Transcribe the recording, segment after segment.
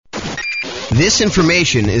This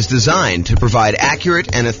information is designed to provide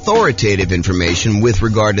accurate and authoritative information with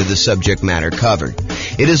regard to the subject matter covered.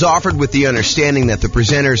 It is offered with the understanding that the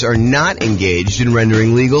presenters are not engaged in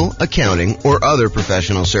rendering legal, accounting, or other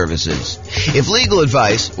professional services. If legal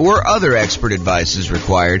advice or other expert advice is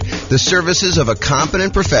required, the services of a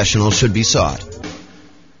competent professional should be sought.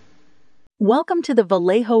 Welcome to the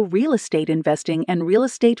Vallejo Real Estate Investing and Real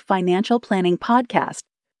Estate Financial Planning Podcast.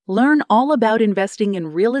 Learn all about investing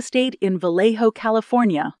in real estate in Vallejo,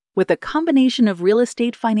 California, with a combination of real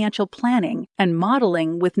estate financial planning and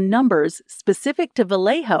modeling with numbers specific to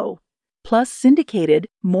Vallejo, plus syndicated,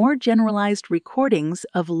 more generalized recordings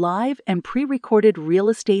of live and pre-recorded real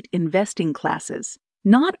estate investing classes,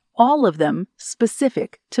 not all of them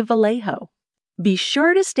specific to Vallejo. Be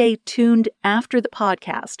sure to stay tuned after the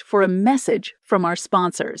podcast for a message from our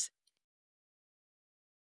sponsors.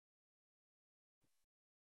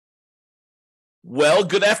 Well,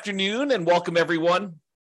 good afternoon and welcome, everyone.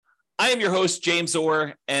 I am your host, James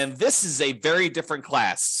Orr, and this is a very different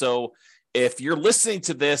class. So if you're listening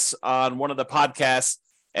to this on one of the podcasts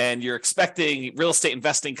and you're expecting real estate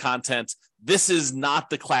investing content, this is not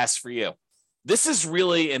the class for you. This is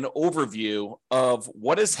really an overview of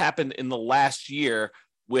what has happened in the last year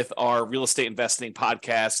with our real estate investing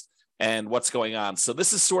podcast and what's going on. So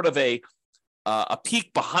this is sort of a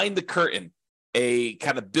peek behind the curtain, a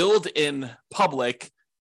kind of build in public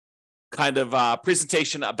kind of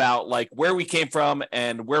presentation about like where we came from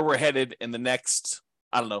and where we're headed in the next,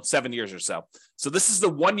 7 years or so. So this is the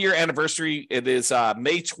 1 year anniversary. It is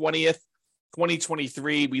May 20th,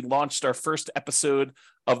 2023. We launched our first episode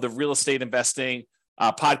of the real estate investing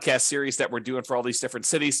podcast series that we're doing for all these different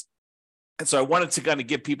cities. And so I wanted to kind of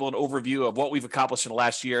give people an overview of what we've accomplished in the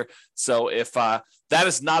last year. So if that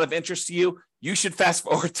is not of interest to you, you should fast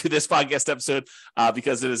forward to this podcast episode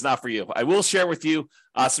because it is not for you. I will share with you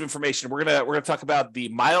some information. We're gonna talk about the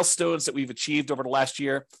milestones that we've achieved over the last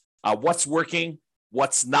year, what's working,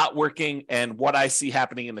 what's not working, and what I see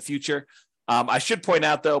happening in the future. I should point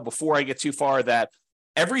out, though, before I get too far, that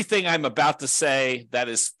everything I'm about to say that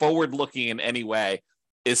is forward-looking in any way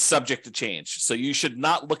is subject to change. So you should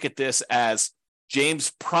not look at this as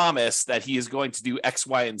James promised that he is going to do X,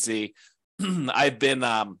 Y, and Z. I've been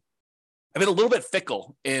a little bit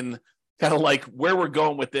fickle in kind of like where we're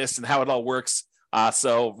going with this and how it all works.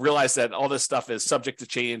 So realize that all this stuff is subject to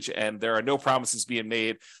change and there are no promises being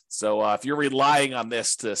made. So if you're relying on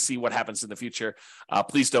this to see what happens in the future,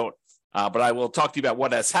 please don't. But I will talk to you about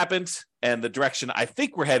what has happened and the direction I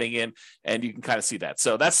think we're heading in, and you can kind of see that.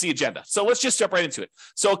 So that's the agenda. So let's just jump right into it.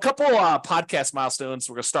 So a couple podcast milestones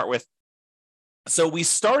we're going to start with. So we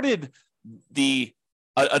started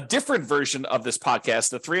a different version of this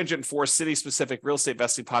podcast, the 304 city-specific real estate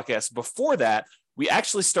investing podcast. Before that, we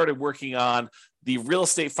actually started working on the real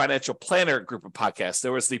estate financial planner group of podcasts.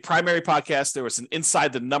 There was the primary podcast. There was an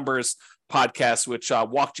Inside the Numbers podcast, which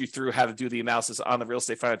walked you through how to do the analysis on the real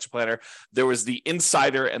estate financial planner. There was the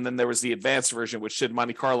Insider, and then there was the advanced version, which did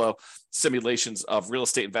Monte Carlo simulations of real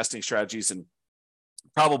estate investing strategies and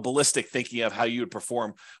probabilistic thinking of how you would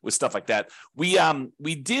perform with stuff like that. We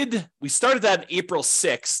started that April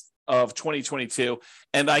 6th of 2022,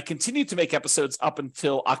 and I continued to make episodes up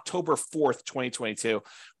until October 4th, 2022.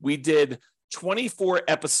 We did 24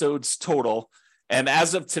 episodes total. And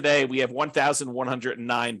as of today, we have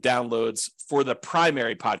 1,109 downloads for the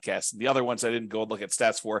primary podcast. And the other ones I didn't go and look at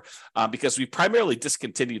stats for because we primarily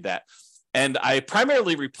discontinued that. And I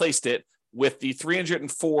primarily replaced it with the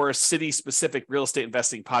 304 city-specific real estate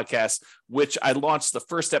investing podcast, which I launched the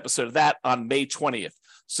first episode of that on May 20th.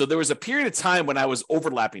 So there was a period of time when I was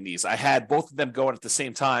overlapping these. I had both of them going at the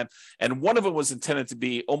same time. And one of them was intended to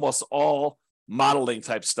be almost all modeling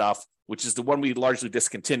type stuff, which is the one we largely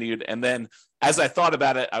discontinued. And then as I thought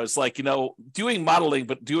about it, I was like, doing modeling,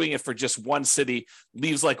 but doing it for just one city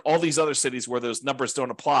leaves like all these other cities where those numbers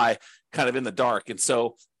don't apply kind of in the dark. And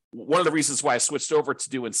so one of the reasons why I switched over to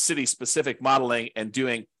doing city-specific modeling and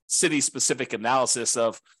doing city-specific analysis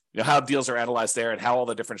of how deals are analyzed there and how all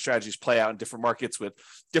the different strategies play out in different markets with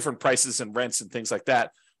different prices and rents and things like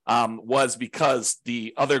that was because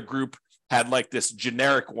the other group had like this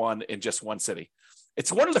generic one in just one city.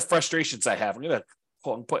 It's one of the frustrations I have. I'm going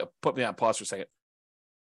to put me on pause for a second.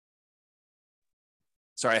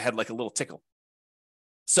 Sorry, I had like a little tickle.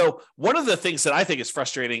 So one of the things that I think is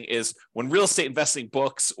frustrating is when real estate investing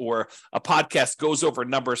books or a podcast goes over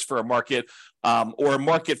numbers for a market or a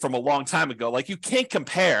market from a long time ago. Like you can't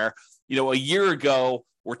compare, a year ago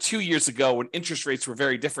or 2 years ago when interest rates were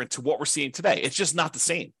very different to what we're seeing today. It's just not the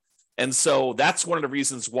same. And so that's one of the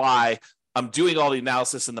reasons why I'm doing all the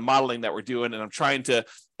analysis and the modeling that we're doing. And I'm trying to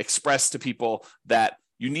express to people that,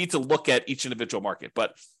 you need to look at each individual market,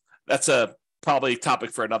 but that's a probably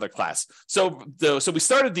topic for another class. So we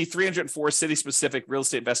started the 304 city-specific real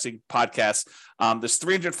estate investing podcast. There's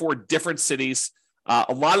 304 different cities.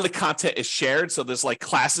 A lot of the content is shared. So there's like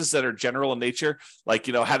classes that are general in nature, like,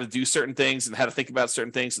 how to do certain things and how to think about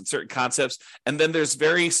certain things and certain concepts. And then there's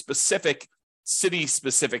very specific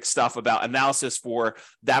city-specific stuff about analysis for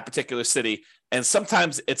that particular city. And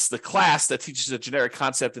sometimes it's the class that teaches a generic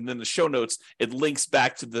concept, and then the show notes, it links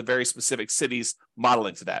back to the very specific cities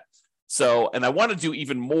modeling to that. So, and I want to do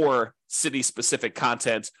even more city-specific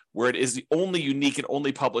content where it is the only unique and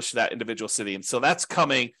only published to that individual city. And so that's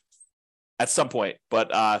coming at some point,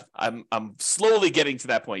 but I'm slowly getting to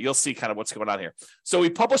that point. You'll see kind of what's going on here. So we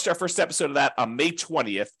published our first episode of that on May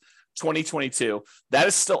 20th, 2022. That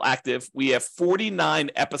is still active. We have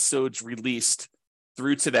 49 episodes released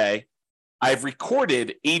through today. I've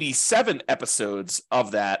recorded 87 episodes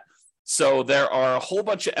of that. So there are a whole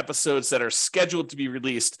bunch of episodes that are scheduled to be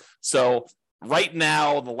released. So right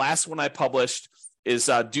now, the last one I published is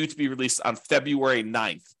due to be released on February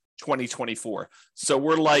 9th, 2024. So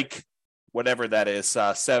we're like, whatever that is,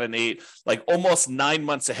 7, 8, like almost 9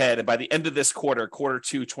 months ahead. And by the end of this quarter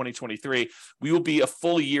 2, 2023, we will be a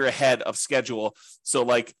full year ahead of schedule. So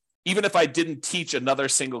like, even if I didn't teach another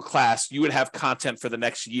single class, you would have content for the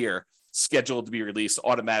next year scheduled to be released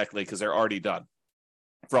automatically because they're already done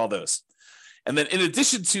for all those. And then in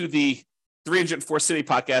addition to the 304 City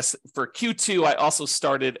podcast, for Q2, I also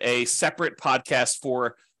started a separate podcast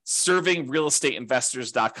for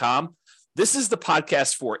servingrealestateinvestors.com. This is the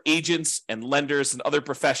podcast for agents and lenders and other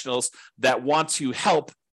professionals that want to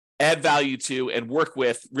help add value to and work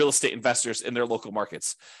with real estate investors in their local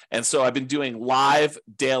markets. And so I've been doing live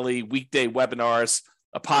daily weekday webinars,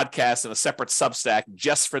 a podcast, and a separate Substack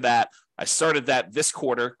just for that. I started that this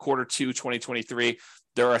quarter 2, 2023.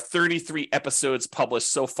 There are 33 episodes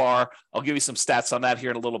published so far. I'll give you some stats on that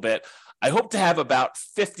here in a little bit. I hope to have about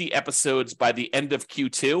 50 episodes by the end of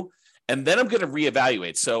Q2, and then I'm going to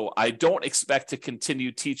reevaluate. So I don't expect to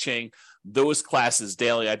continue teaching those classes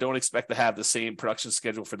daily. I don't expect to have the same production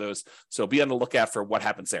schedule for those. So be on the lookout for what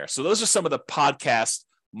happens there. So those are some of the podcast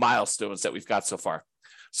milestones that we've got so far.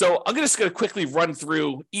 So I'm just going to quickly run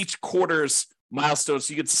through each quarter's milestones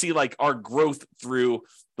so you can see like our growth through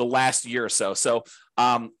the last year or so. So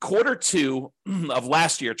quarter 2 of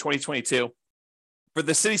last year, 2022, for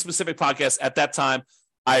the city-specific podcast at that time,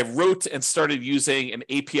 I wrote and started using an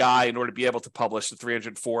API in order to be able to publish the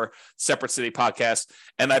 304 separate city podcasts.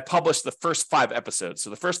 And I published the first 5 episodes. So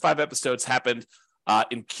the first 5 episodes happened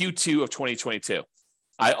in Q2 of 2022.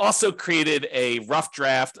 I also created a rough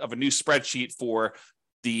draft of a new spreadsheet for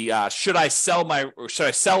the should I sell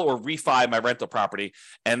or refi my rental property,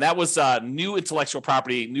 and that was new intellectual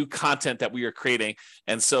property, new content that we are creating,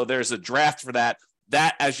 and so there's a draft for that.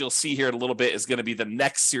 That, as you'll see here in a little bit, is going to be the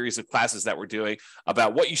next series of classes that we're doing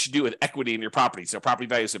about what you should do with equity in your property. So property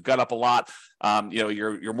values have gone up a lot.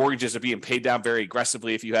 Your mortgages are being paid down very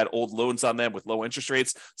aggressively if you had old loans on them with low interest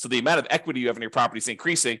rates. So the amount of equity you have in your property is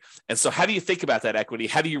increasing. And so how do you think about that equity?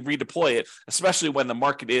 How do you redeploy it, especially when the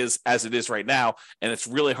market is as it is right now, and it's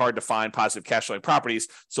really hard to find positive cash flowing properties?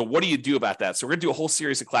 So what do you do about that? So we're going to do a whole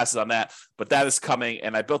series of classes on that, but that is coming.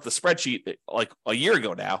 And I built the spreadsheet like a year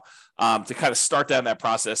ago now to kind of start down that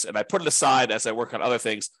process. And I put it aside as I work on other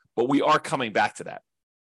things, but we are coming back to that.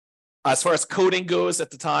 As far as coding goes at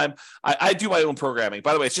the time, I do my own programming.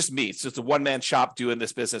 By the way, it's just me. It's just a one-man shop doing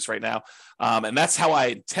this business right now. And that's how I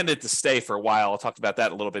intended to stay for a while. I'll talk about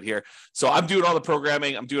that a little bit here. So I'm doing all the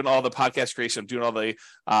programming. I'm doing all the podcast creation. I'm doing all the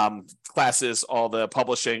classes, all the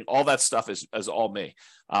publishing, all that stuff is all me.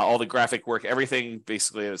 All the graphic work, everything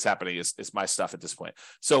basically that's happening is my stuff at this point.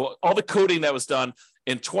 So all the coding that was done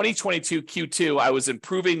in 2022 Q2, I was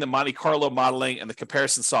improving the Monte Carlo modeling and the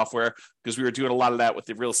comparison software because we were doing a lot of that with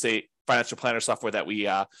the real estate financial planner software that we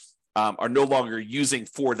are no longer using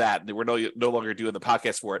for that. We're no longer doing the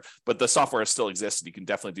podcast for it, but the software still exists and you can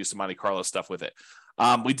definitely do some Monte Carlo stuff with it.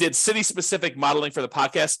 We did city-specific modeling for the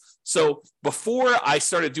podcast. So before I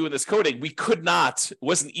started doing this coding, it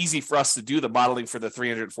wasn't easy for us to do the modeling for the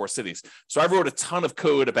 304 cities. So I wrote a ton of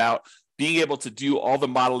code about being able to do all the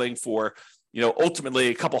modeling for, ultimately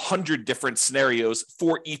a couple hundred different scenarios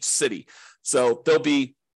for each city. So there'll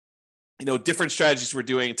be different strategies we're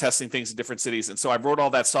doing, testing things in different cities. And so I wrote all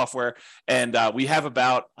that software, and we have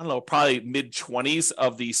about, probably mid-20s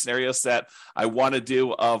of the scenarios that I want to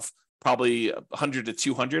do, of probably 100 to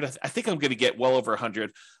 200. I think I'm going to get well over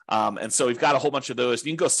 100. And so we've got a whole bunch of those.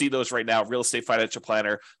 You can go see those right now,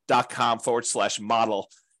 realestatefinancialplanner.com/model,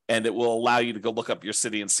 and it will allow you to go look up your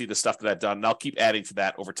city and see the stuff that I've done. And I'll keep adding to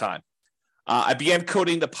that over time. I began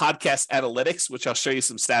coding the podcast analytics, which I'll show you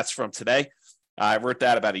some stats from today. I wrote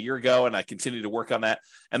that about a year ago, and I continue to work on that.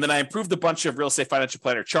 And then I improved a bunch of Real Estate Financial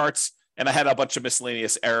Planner charts, and I had a bunch of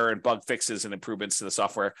miscellaneous error and bug fixes and improvements to the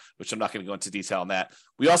software, which I'm not going to go into detail on that.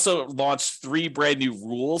 We also launched 3 brand new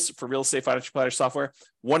rules for Real Estate Financial Planner software.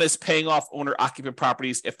 One is paying off owner-occupant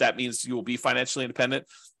properties if that means you will be financially independent.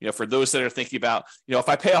 For those that are thinking about, if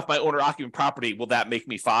I pay off my owner-occupant property, will that make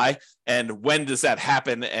me FI? And when does that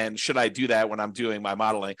happen? And should I do that when I'm doing my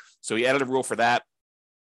modeling? So we added a rule for that.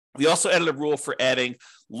 We also added a rule for adding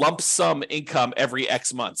lump sum income every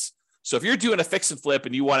X months. So if you're doing a fix and flip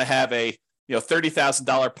and you want to have a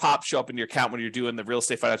 $30,000 pop show up in your account when you're doing the Real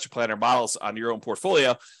Estate Financial Planner models on your own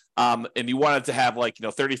portfolio, and you wanted to have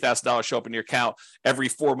 $30,000 show up in your account every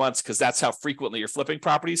 4 months because that's how frequently you're flipping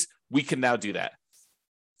properties, we can now do that.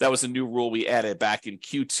 That was a new rule we added back in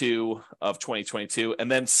Q2 of 2022.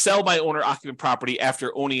 And then sell my owner-occupant property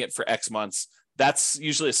after owning it for X months. That's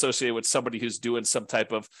usually associated with somebody who's doing some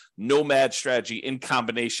type of nomad strategy in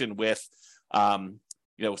combination with,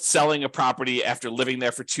 selling a property after living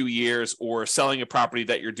there for 2 years, or selling a property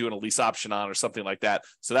that you're doing a lease option on or something like that.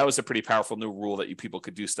 So that was a pretty powerful new rule that people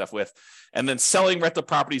could do stuff with. And then selling rental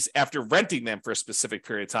properties after renting them for a specific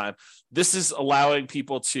period of time. This is allowing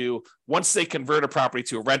people to, once they convert a property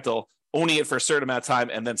to a rental, owning it for a certain amount of time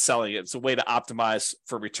and then selling it. It's a way to optimize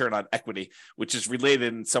for return on equity, which is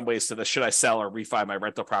related in some ways to the should I sell or refi my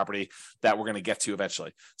rental property that we're going to get to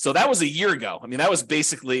eventually. So that was a year ago. That was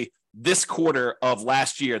basically this quarter of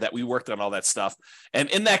last year that we worked on all that stuff. And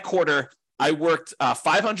in that quarter, I worked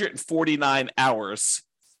 549 hours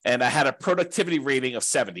and I had a productivity rating of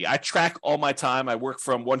 70. I track all my time. I work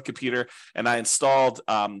from one computer, and I installed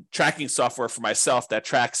tracking software for myself that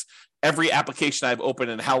tracks every application I've opened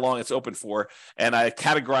and how long it's open for. And I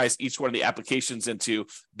categorize each one of the applications into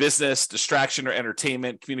business, distraction or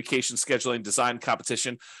entertainment, communication, scheduling, design,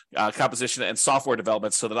 composition, and software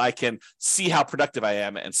development so that I can see how productive I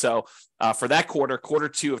am. And so for that quarter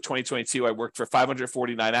 2 of 2022, I worked for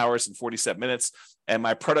 549 hours and 47 minutes, and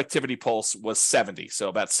my productivity pulse was 70. So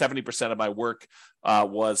about 70% of my work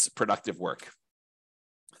was productive work.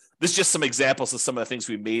 This is just some examples of some of the things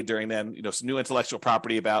we made during then, some new intellectual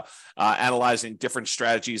property about analyzing different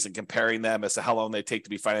strategies and comparing them as to how long they take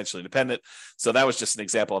to be financially independent. So that was just an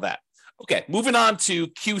example of that. Okay, moving on to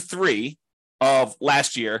Q3 of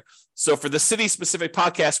last year. So for the city specific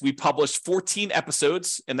podcast, we published 14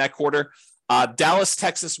 episodes in that quarter. Dallas,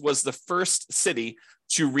 Texas was the first city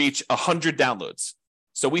to reach 100 downloads.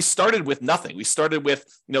 So we started with nothing. We started with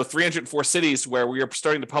 304 cities where we were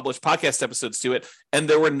starting to publish podcast episodes to it, and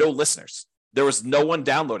there were no listeners. There was no one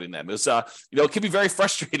downloading them. It was, it can be very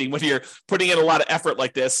frustrating when you're putting in a lot of effort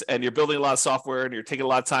like this, and you're building a lot of software, and you're taking a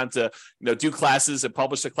lot of time to, do classes and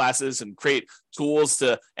publish the classes and create tools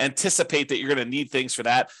to anticipate that you're going to need things for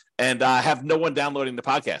that, and have no one downloading the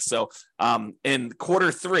podcast. So in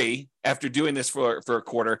quarter 3, after doing this for a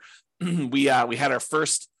quarter, we had our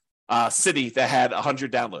first city that had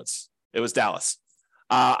 100 downloads. It was Dallas.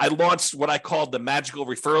 I launched what I called the magical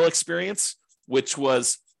referral experience, which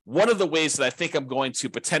was one of the ways that I think I'm going to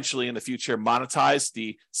potentially in the future monetize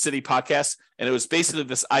the city podcast. And it was basically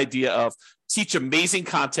this idea of teach amazing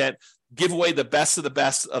content, give away the best of the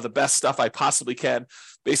best of the best stuff I possibly can,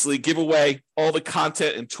 basically give away all the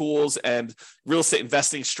content and tools and real estate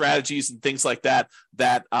investing strategies and things like that,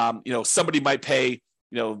 somebody might pay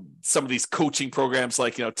some of these coaching programs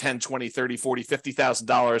like, 10, 20, 30, 40,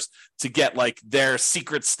 $50,000 to get like their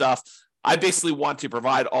secret stuff. I basically want to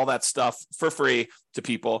provide all that stuff for free to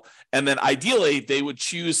people. And then ideally they would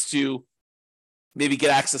choose to maybe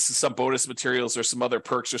get access to some bonus materials or some other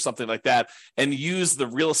perks or something like that, and use the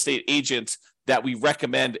real estate agent that we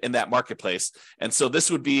recommend in that marketplace. And so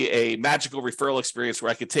this would be a magical referral experience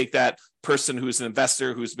where I could take that person who's an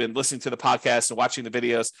investor who's been listening to the podcast and watching the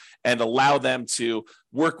videos and allow them to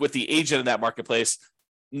work with the agent in that marketplace,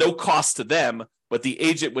 no cost to them, but the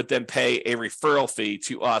agent would then pay a referral fee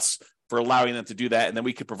to us for allowing them to do that. And then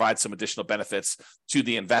we could provide some additional benefits to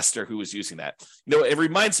the investor who is using that. It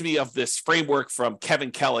reminds me of this framework from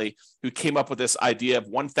Kevin Kelly, who came up with this idea of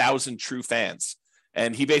 1,000 true fans.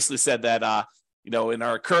 And he basically said that, in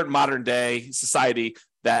our current modern day society,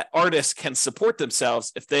 that artists can support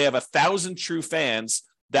themselves if they have 1,000 true fans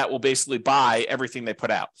that will basically buy everything they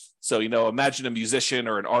put out. So, imagine a musician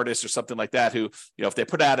or an artist or something like that who, if they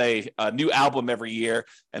put out a new album every year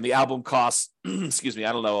and the album costs,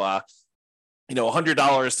 $100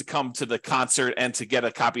 to come to the concert and to get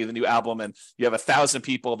a copy of the new album. And you have 1,000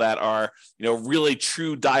 people that are, really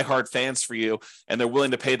true diehard fans for you, and they're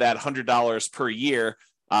willing to pay that $100 per year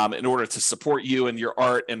in order to support you and your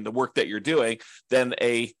art and the work that you're doing. Then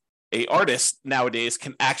a a artist nowadays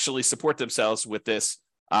can actually support themselves with this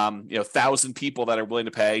 1,000 people that are willing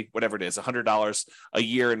to pay whatever it is, $100 a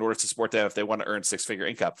year in order to support them if they want to earn six-figure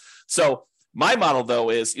income. So my model, though,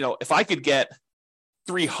 is, if I could get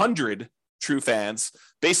 300 true fans,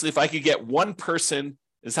 basically, if I could get one person,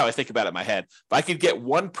 this is how I think about it in my head. If I could get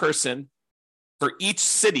one person for each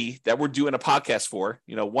city that we're doing a podcast for,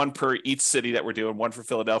 one per each city that we're doing, one for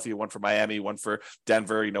Philadelphia, one for Miami, one for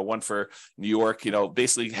Denver, one for New York,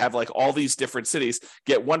 basically have like all these different cities,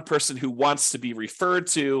 get one person who wants to be referred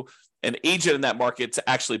to an agent in that market to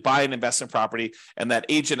actually buy an investment property. And that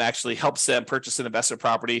agent actually helps them purchase an investment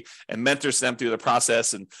property and mentors them through the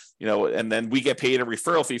process. And, and then we get paid a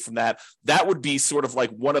referral fee from that. That would be sort of like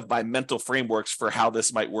one of my mental frameworks for how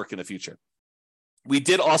this might work in the future. We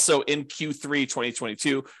did also in Q3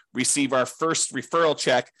 2022 receive our first referral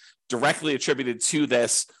check directly attributed to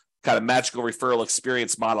this kind of magical referral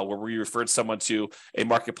experience model where we referred someone to a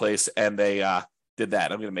marketplace and they did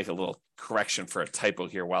that. I'm going to make a little correction for a typo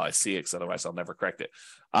here while I see it, because otherwise I'll never correct it.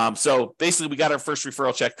 So basically we got our first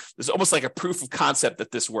referral check. It's almost like a proof of concept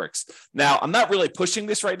that this works. Now, I'm not really pushing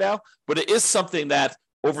this right now, but it is something that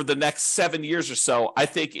over the next 7 years or so, I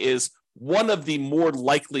think is one of the more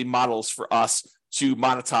likely models for us to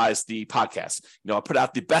monetize the podcast. I put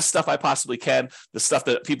out the best stuff I possibly can, the stuff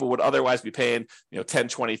that people would otherwise be paying, $10,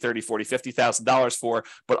 $20, $30, $40, $50,000 for,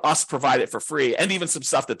 but us provide it for free, and even some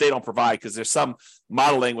stuff that they don't provide, because there's some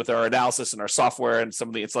modeling with our analysis and our software and some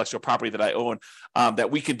of the intellectual property that I own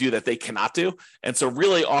that we can do that they cannot do. And so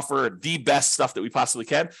really offer the best stuff that we possibly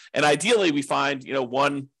can. And ideally we find,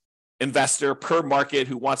 one investor per market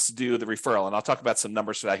who wants to do the referral. And I'll talk about some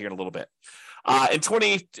numbers for that here in a little bit. In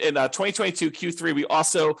 2022 Q3, we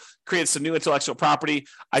also created some new intellectual property.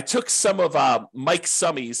 I took some of Mike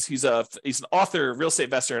Summey's. He's an author, real estate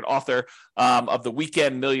investor, and author of the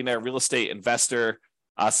Weekend Millionaire Real Estate Investor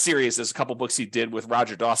series. There's a couple books he did with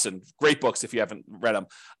Roger Dawson. Great books if you haven't read them.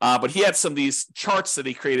 But he had some of these charts that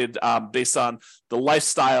he created based on the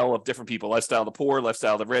lifestyle of different people, lifestyle of the poor,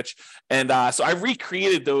 lifestyle of the rich. And so I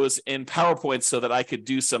recreated those in PowerPoint so that I could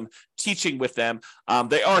do some teaching with them.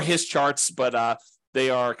 They are his charts, but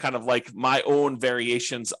they are kind of like my own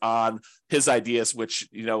variations on his ideas, which,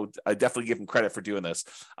 I definitely give him credit for doing this.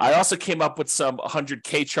 I also came up with some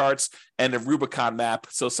 100K charts and a Rubicon map.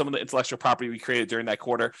 So some of the intellectual property we created during that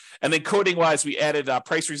quarter. And then coding wise, we added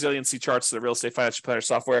price resiliency charts to the Real Estate Financial Planner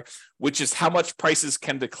software, which is how much prices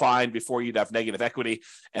can decline before you'd have negative equity,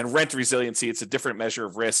 and rent resiliency. It's a different measure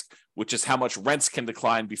of risk, which is how much rents can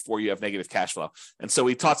decline before you have negative cash flow. And so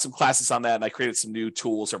we taught some classes on that, and I created some new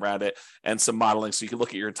tools around it and some modeling. So you can look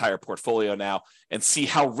at your entire portfolio now and see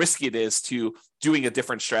how risky it is to doing a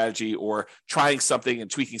different strategy or trying something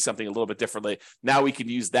and tweaking something a little bit differently. Now we can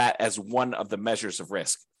use that as one of the measures of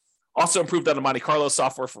risk. Also improved on the Monte Carlo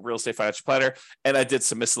software for Real Estate Financial Planner, and I did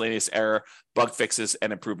some miscellaneous error, bug fixes,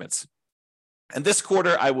 and improvements. And this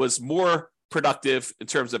quarter, I was more productive in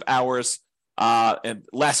terms of hours and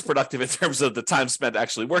less productive in terms of the time spent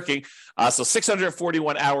actually working. So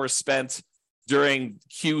 641 hours spent during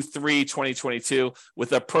Q3 2022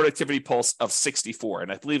 with a productivity pulse of 64.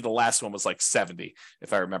 And I believe the last one was like 70,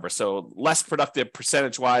 if I remember. So less productive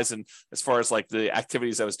percentage wise, and as far as like the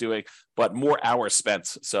activities I was doing, but more hours spent.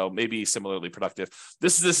 So maybe similarly productive.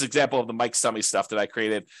 This is this example of the Mike Summey stuff that I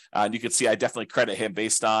created. And you can see I definitely credit him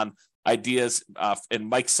based on ideas in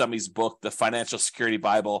Mike Summey's book, The Financial Security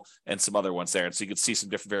Bible, and some other ones there. And so you can see some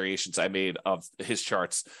different variations I made of his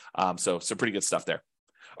charts. So some pretty good stuff there.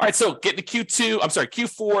 All right, so getting to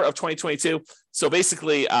Q4 of 2022. So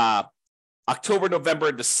basically October, November,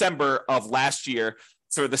 and December of last year,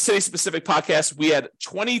 for the city-specific podcast, we had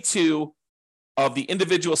 22 of the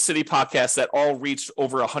individual city podcasts that all reached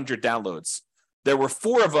over 100 downloads. There were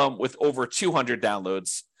 4 of them with over 200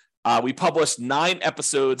 downloads. We published 9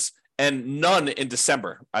 episodes and none in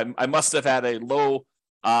December. I must have had a low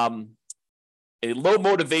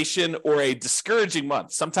motivation or a discouraging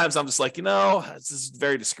month. Sometimes I'm just like, this is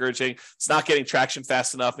very discouraging. It's not getting traction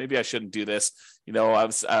fast enough. Maybe I shouldn't do this. I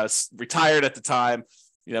was retired at the time.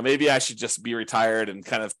 Maybe I should just be retired and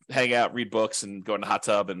kind of hang out, read books, and go in the hot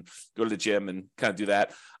tub and go to the gym and kind of do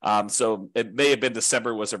that. So it may have been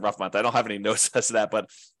December was a rough month. I don't have any notes as to that, but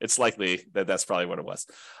it's likely that that's probably what it was.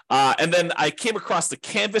 And then I came across the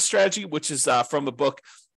Canvas strategy, which is from the book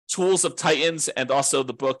Tools of Titans, and also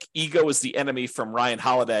the book Ego is the Enemy from Ryan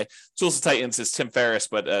Holiday. Tools of Titans is Tim Ferriss,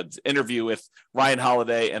 but an interview with Ryan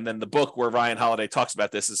Holiday. And then the book where Ryan Holiday talks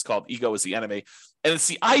about this is called Ego is the Enemy. And it's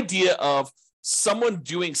the idea of someone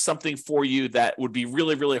doing something for you that would be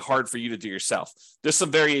really, really hard for you to do yourself. There's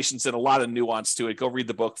some variations and a lot of nuance to it. Go read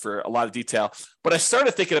the book for a lot of detail. But I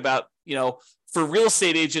started thinking about, for real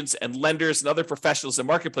estate agents and lenders and other professionals and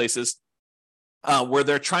marketplaces where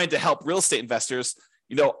they're trying to help real estate investors,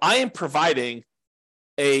 I am providing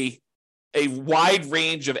a wide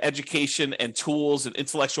range of education and tools and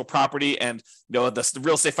intellectual property and the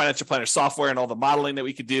real estate financial planner software and all the modeling that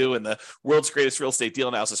we could do and the world's greatest real estate deal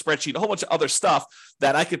analysis spreadsheet, a whole bunch of other stuff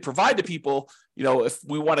that I could provide to people, if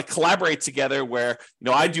we want to collaborate together where,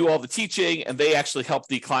 I do all the teaching and they actually help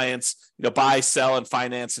the clients, buy, sell, and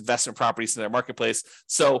finance investment properties in their marketplace.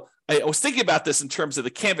 So I was thinking about this in terms of the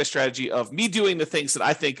Canvas strategy of me doing the things that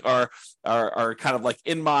I think are kind of like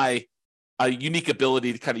in my a unique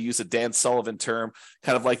ability, to kind of use a Dan Sullivan term,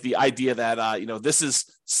 kind of like the idea that, this is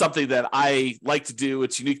something that I like to do.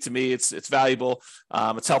 It's unique to me. It's valuable.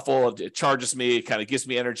 It's helpful. It charges me. It kind of gives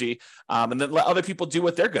me energy. And then let other people do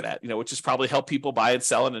what they're good at, which is probably help people buy and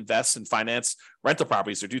sell and invest and finance rental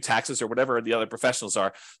properties or do taxes or whatever the other professionals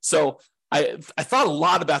are. So I thought a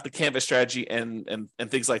lot about the Canvas strategy and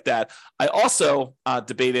things like that. I also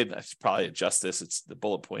debated, I should probably adjust this. It's the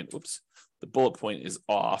bullet point. Oops. The bullet point is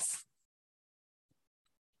off.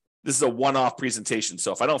 This is a one-off presentation,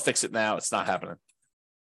 so if I don't fix it now, it's not happening.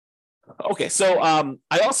 Okay, so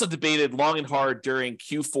I also debated long and hard during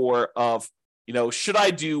Q4 of, should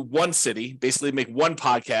I do one city, basically make one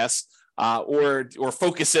podcast, or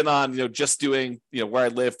focus in on, just doing, where I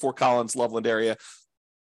live, Fort Collins, Loveland area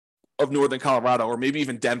of Northern Colorado, or maybe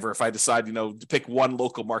even Denver if I decide, to pick one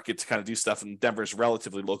local market to kind of do stuff, and Denver is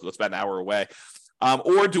relatively local. It's about an hour away.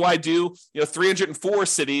 Or do I do, 304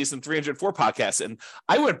 cities and 304 podcasts? And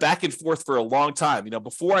I went back and forth for a long time,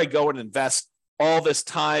 before I go and invest all this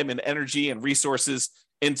time and energy and resources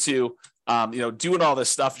into, doing all this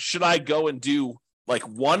stuff. Should I go and do like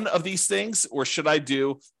one of these things, or should I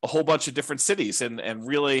do a whole bunch of different cities and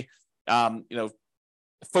really,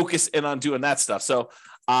 focus in on doing that stuff? So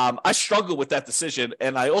I struggled with that decision,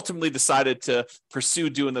 and I ultimately decided to pursue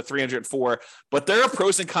doing the 304. But there are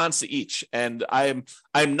pros and cons to each, and I'm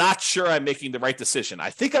not sure I'm making the right decision. I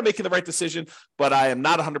think I'm making the right decision, but I am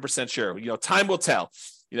not 100% sure. Time will tell.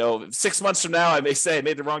 6 months from now, I may say I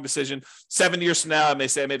made the wrong decision. 7 years from now, I may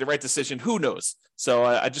say I made the right decision. Who knows? So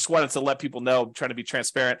I just wanted to let people know, I'm trying to be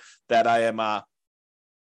transparent, that I'm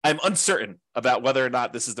uncertain about whether or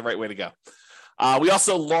not this is the right way to go. We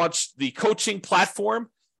also launched the coaching platform.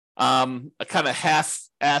 I kind of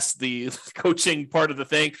half-assed the coaching part of the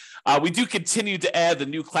thing. We do continue to add the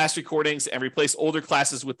new class recordings and replace older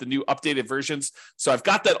classes with the new updated versions. So I've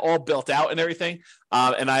got that all built out and everything.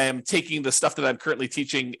 And I am taking the stuff that I'm currently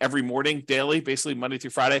teaching every morning, daily, basically Monday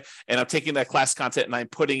through Friday. And I'm taking that class content and I'm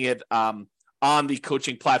putting it on the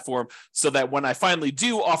coaching platform, so that when I finally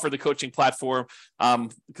do offer the coaching platform,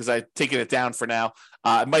 because I've taken it down for now,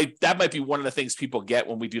 that might be one of the things people get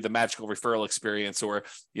when we do the magical referral experience, or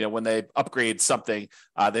when they upgrade something,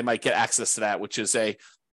 they might get access to that, which is a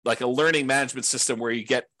learning management system where you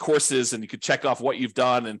get courses and you could check off what you've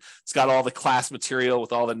done, and it's got all the class material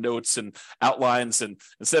with all the notes and outlines, and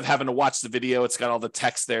instead of having to watch the video, it's got all the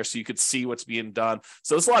text there so you could see what's being done.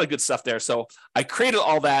 So there's a lot of good stuff there. So I created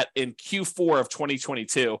all that in Q4 of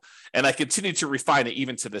 2022, and I continue to refine it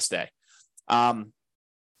even to this day. Now,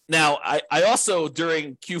 I also,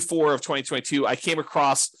 during Q4 of 2022, I came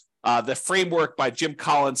across the framework by Jim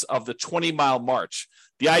Collins of the 20-mile march.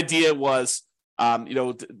 The idea was,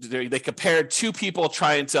 they compared two people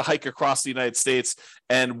trying to hike across the United States,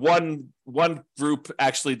 and one group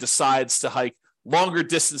actually decides to hike longer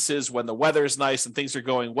distances when the weather is nice and things are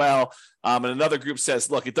going well. And another group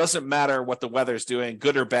says, look, it doesn't matter what the weather's doing,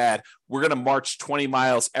 good or bad. We're going to march 20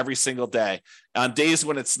 miles every single day. On days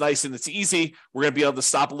when it's nice and it's easy, we're going to be able to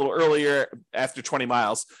stop a little earlier after 20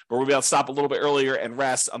 miles, but we'll be able to stop a little bit earlier and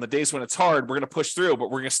rest. On the days when it's hard, we're going to push through,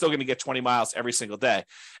 but we're still going to get 20 miles every single day.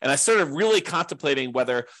 And I started really contemplating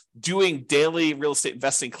whether doing daily real estate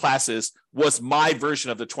investing classes was my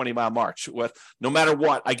version of the 20-mile march. With no matter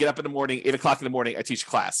what, I get up in the morning, 8 o'clock in the morning, I teach a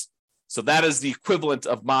class. So that is the equivalent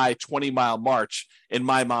of my 20-mile march in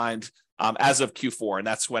my mind as of Q4. And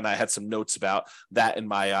that's when I had some notes about that in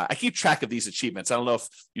my, I keep track of these achievements. I don't know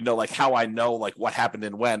if how I know what happened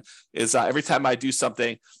and when is every time I do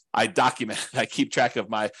something, I document, I keep track of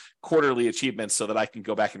my quarterly achievements so that I can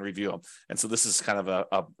go back and review them. And so this is kind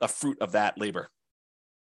of a fruit of that labor.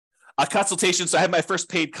 A consultation. So I had my first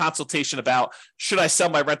paid consultation about, should I sell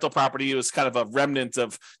my rental property? It was kind of a remnant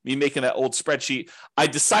of me making that old spreadsheet. I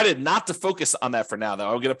decided not to focus on that for now, though.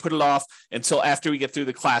 I'm going to put it off until after we get through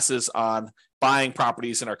the classes on buying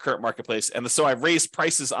properties in our current marketplace. And so I raised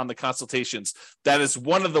prices on the consultations. That is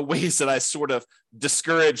one of the ways that I sort of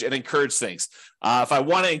discourage and encourage things. If I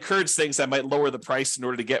want to encourage things, I might lower the price in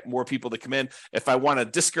order to get more people to come in. If I want to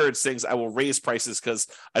discourage things, I will raise prices because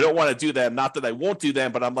I don't want to do them. Not that I won't do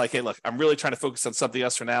them, but I'm like, hey, look, I'm really trying to focus on something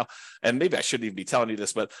else for now. And maybe I shouldn't even be telling you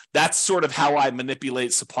this, but that's sort of how I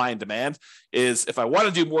manipulate supply and demand. Is if I want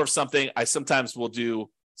to do more of something, I sometimes will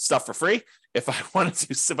do stuff for free. If I don't want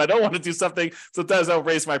to do something, sometimes I'll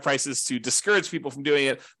raise my prices to discourage people from doing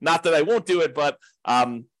it. Not that I won't do it, but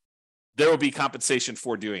there will be compensation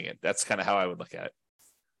for doing it. That's kind of how I would look at it.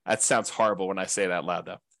 That sounds horrible when I say it out loud,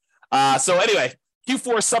 though. So anyway,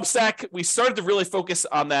 Q4 Substack, we started to really focus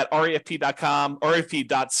on that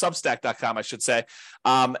refp.substack.com, I should say.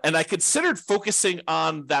 And I considered focusing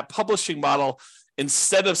on that publishing model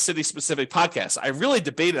instead of city-specific podcasts. I really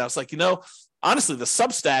debated. I was like, honestly, the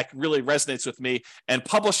Substack really resonates with me, and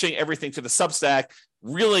publishing everything to the Substack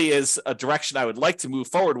really is a direction I would like to move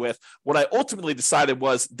forward with. What I ultimately decided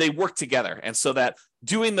was they work together. And so that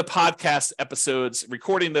doing the podcast episodes,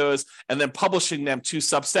 recording those, and then publishing them to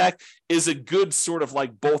Substack is a good sort of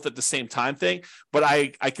like both at the same time thing. But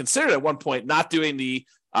I considered at one point not doing the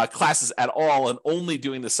classes at all and only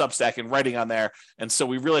doing the Substack and writing on there. And so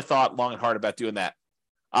we really thought long and hard about doing that.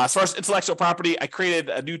 As far as intellectual property, I created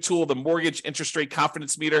a new tool, the Mortgage Interest Rate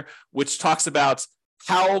Confidence Meter, which talks about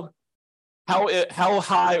how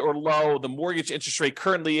high or low the mortgage interest rate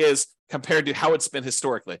currently is compared to how it's been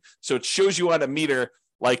historically. So it shows you on a meter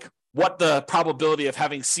like what the probability of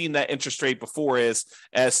having seen that interest rate before is,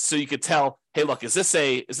 as so you could tell, hey, look, is this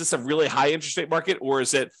a really high interest rate market, or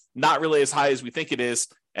is it not really as high as we think it is?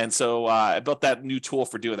 And so I built that new tool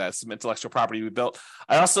for doing that. Some intellectual property we built.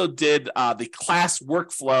 I also did the class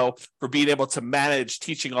workflow for being able to manage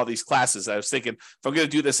teaching all these classes. I was thinking, if I'm going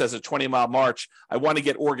to do this as a 20-mile march, I want to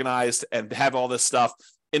get organized and have all this stuff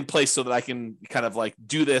in place so that I can kind of like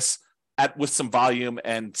do this with some volume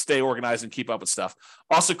and stay organized and keep up with stuff.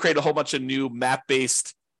 Also create a whole bunch of new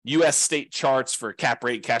map-based U.S. state charts for cap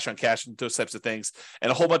rate, cash on cash, and those types of things, and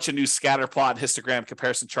a whole bunch of new scatter plot, histogram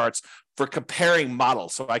comparison charts for comparing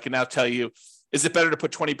models. So I can now tell you, is it better to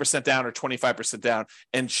put 20% down or 25% down,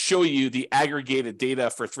 and show you the aggregated data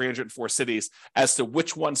for 304 cities as to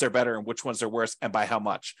which ones are better and which ones are worse and by how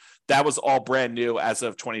much. That was all brand new as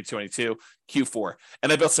of 2022 Q4.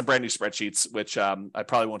 And I built some brand new spreadsheets, which I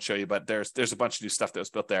probably won't show you, but there's a bunch of new stuff that was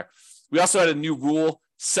built there. We also had a new rule: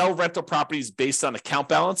 sell rental properties based on account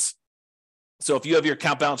balance. So if you have your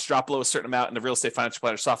account balance drop below a certain amount in the Real Estate Financial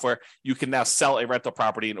Planner software, you can now sell a rental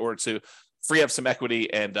property in order to free up some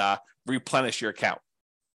equity and replenish your account.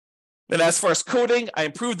 And as far as coding, I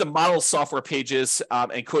improved the model software pages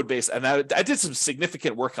and code base. And I did some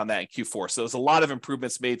significant work on that in Q4. So there's a lot of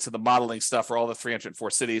improvements made to the modeling stuff for all the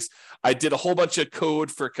 304 cities. I did a whole bunch of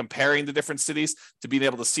code for comparing the different cities to being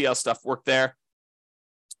able to see how stuff worked there.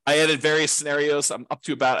 I added various scenarios. I'm up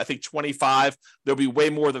to about, I think, 25. There'll be way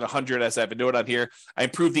more than 100 as I have a note on here. I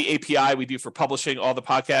improved the API we do for publishing all the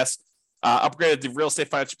podcasts. Upgraded the Real Estate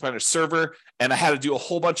Financial Planner server, and I had to do a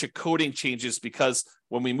whole bunch of coding changes because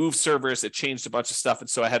when we moved servers, it changed a bunch of stuff, and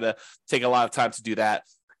so I had to take a lot of time to do that.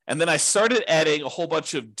 And then I started adding a whole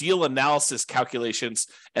bunch of deal analysis calculations,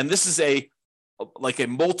 and this is a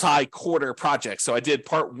multi-quarter project. So I did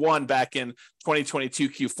part one back in 2022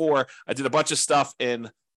 Q4. I did a bunch of stuff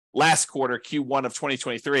in last quarter, Q1 of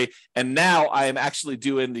 2023, and now I am actually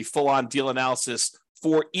doing the full-on deal analysis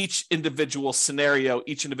for each individual scenario,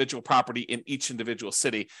 each individual property in each individual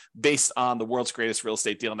city based on the world's greatest real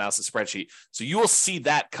estate deal analysis spreadsheet. So you will see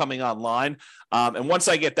that coming online. And once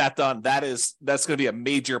I get that done, that's going to be a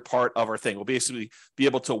major part of our thing. We'll basically be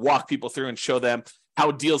able to walk people through and show them how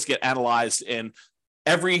deals get analyzed in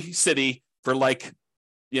every city for a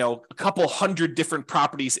couple hundred different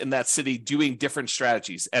properties in that city doing different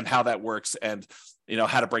strategies and how that works and,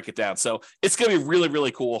 how to break it down. So it's going to be really,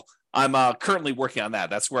 really cool. I'm currently working on that.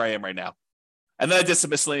 That's where I am right now. And then I did some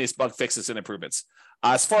miscellaneous bug fixes and improvements.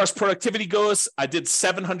 As far as productivity goes, I did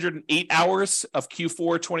 708 hours of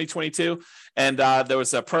Q4 2022, and there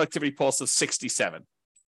was a productivity pulse of 67.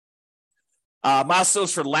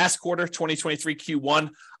 Milestones for last quarter, 2023 Q1.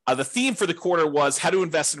 The theme for the quarter was how to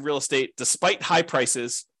invest in real estate despite high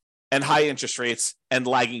prices and high interest rates and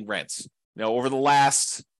lagging rents. Over the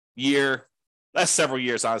last several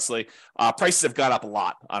years, honestly, prices have gone up a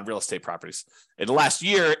lot on real estate properties. In the last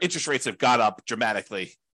year, interest rates have gone up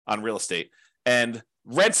dramatically on real estate, and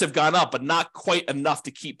rents have gone up, but not quite enough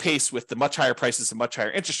to keep pace with the much higher prices and much higher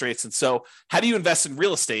interest rates. And so how do you invest in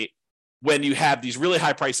real estate when you have these really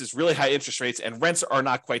high prices, really high interest rates, and rents are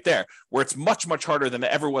not quite there, where it's much, much harder than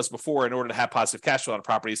it ever was before in order to have positive cash flow on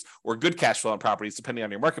properties or good cash flow on properties, depending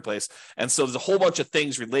on your marketplace. And so there's a whole bunch of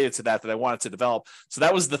things related to that I wanted to develop. So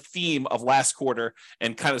that was the theme of last quarter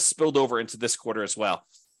and kind of spilled over into this quarter as well.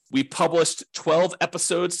 We published 12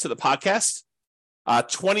 episodes to the podcast.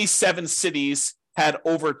 27 cities had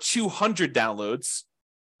over 200 downloads.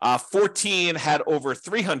 14 had over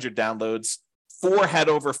 300 downloads. 4 had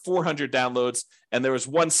over 400 downloads, and there was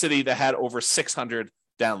one city that had over 600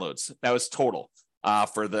 downloads. That was total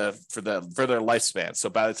for their lifespan. So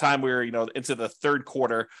by the time we were into the third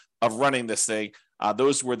quarter of running this thing,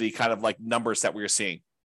 those were the kind of like numbers that we were seeing.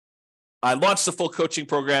 I launched the full coaching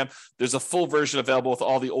program. There's a full version available with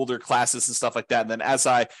all the older classes and stuff like that. And then as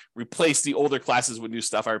I replace the older classes with new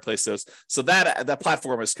stuff, I replace those. So that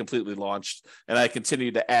platform is completely launched, and I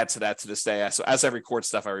continue to add to that to this day. So as I record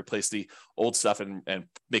stuff, I replace the old stuff and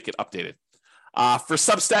make it updated. For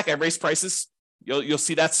Substack, I raised prices. You'll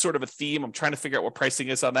see that's sort of a theme. I'm trying to figure out what pricing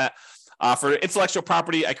is on that. For intellectual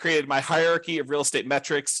property, I created my hierarchy of real estate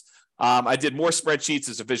metrics. I did more spreadsheets.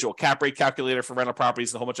 There's a visual cap rate calculator for rental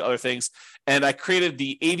properties and a whole bunch of other things. And I created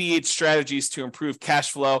the 88 strategies to improve cash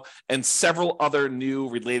flow and several other new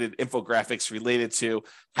related infographics related to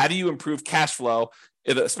how do you improve cash flow,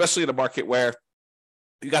 especially in a market where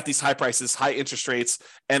you got these high prices, high interest rates,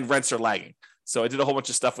 and rents are lagging. So I did a whole bunch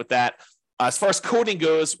of stuff with that. As far as coding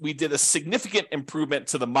goes, we did a significant improvement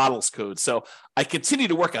to the models code. So I continue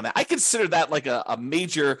to work on that. I consider that like a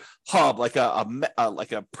major hub, like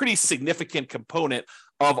a pretty significant component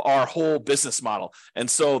of our whole business model. And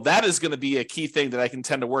so that is going to be a key thing that I can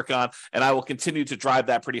tend to work on, and I will continue to drive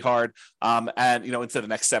that pretty hard and into the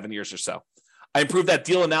next 7 years or so. I improved that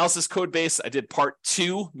deal analysis code base. I did part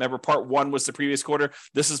 2. Remember, part 1 was the previous quarter.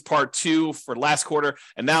 This is part 2 for last quarter.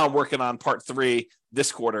 And now I'm working on part 3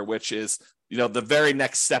 this quarter, which is, the very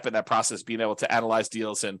next step in that process, being able to analyze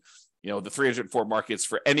deals and, the 304 markets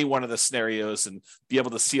for any one of the scenarios and be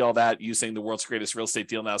able to see all that using the world's greatest real estate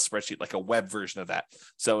deal analysis spreadsheet, like a web version of that.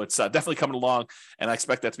 So it's definitely coming along, and I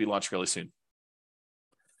expect that to be launched really soon.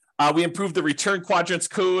 We improved the return quadrants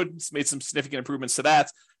code, made some significant improvements to that.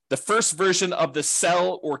 The first version of the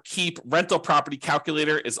sell or keep rental property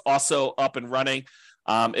calculator is also up and running.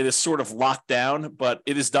 It is sort of locked down, but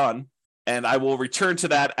it is done. And I will return to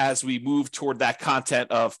that as we move toward that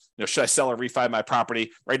content of, should I sell or refi my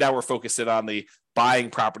property? Right now, we're focusing on the buying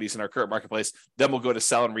properties in our current marketplace. Then we'll go to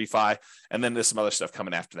sell and refi. And then there's some other stuff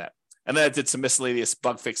coming after that. And then I did some miscellaneous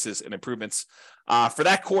bug fixes and improvements. For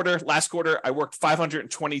that quarter, last quarter, I worked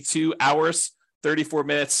 522 hours. 34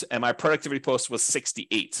 minutes, and my productivity post was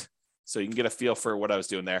 68. So you can get a feel for what I was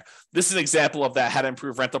doing there. This is an example of that, how to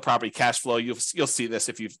improve rental property cash flow. You'll see this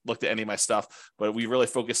if you've looked at any of my stuff, but we really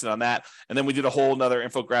focused on that. And then we did a whole nother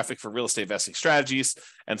infographic for real estate investing strategies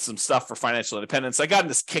and some stuff for financial independence. I got in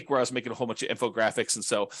this kick where I was making a whole bunch of infographics, and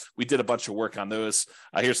so we did a bunch of work on those.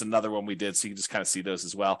 Here's another one we did, so you can just kind of see those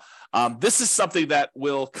as well. This is something that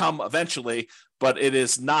will come eventually, but it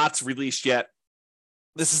is not released yet.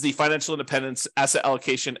 This is the financial independence, asset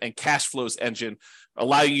allocation, and cash flows engine,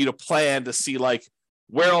 allowing you to plan to see like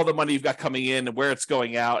where all the money you've got coming in and where it's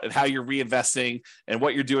going out and how you're reinvesting and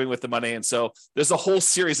what you're doing with the money. And so there's a whole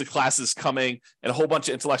series of classes coming and a whole bunch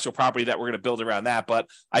of intellectual property that we're going to build around that. But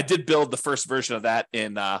I did build the first version of that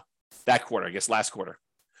in that quarter, I guess last quarter.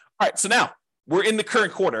 All right, so now we're in the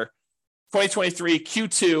current quarter, 2023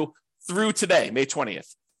 Q2 through today, May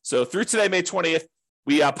 20th. So through today, May 20th,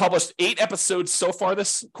 we published 8 episodes so far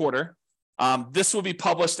this quarter. This will be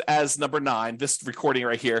published as number 9, this recording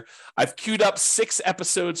right here. I've queued up 6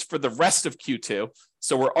 episodes for the rest of Q2.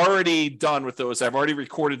 So we're already done with those. I've already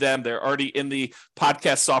recorded them. They're already in the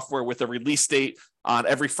podcast software with a release date on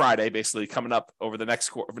every Friday, basically coming up over the next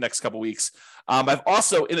couple of weeks. I've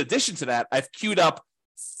also, in addition to that, I've queued up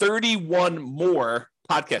 31 more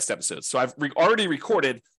podcast episodes. So I've already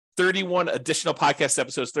recorded 31 additional podcast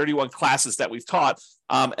episodes, 31 classes that we've taught,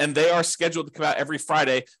 and they are scheduled to come out every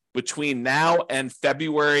Friday between now and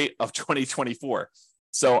February of 2024.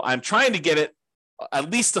 So I'm trying to get it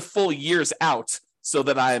at least a full year's out so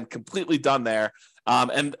that I am completely done there.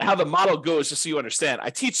 And how the model goes, just so you understand, I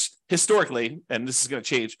teach historically, and this is going to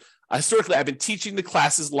change. Historically, I've been teaching the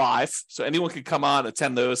classes live, so anyone can come on,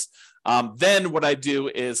 attend those. Then what I do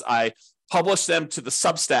is I publish them to the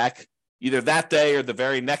Substack either that day or the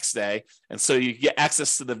very next day. And so you get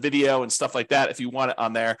access to the video and stuff like that if you want it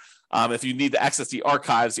on there. If you need to access the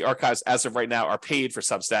archives as of right now are paid for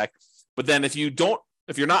Substack. But then if you're not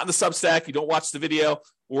in the Substack, you don't watch the video,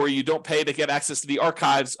 or you don't pay to get access to the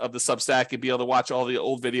archives of the Substack and be able to watch all the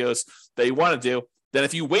old videos that you want to do, then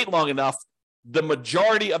if you wait long enough, the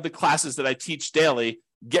majority of the classes that I teach daily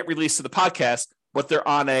get released to the podcast, but they're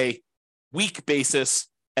on a week basis.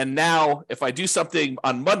 And now if I do something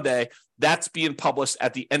on Monday, that's being published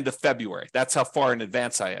at the end of February. That's how far in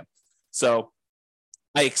advance I am. So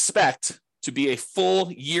I expect to be a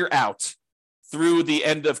full year out through the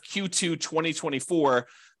end of Q2 2024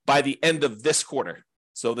 by the end of this quarter.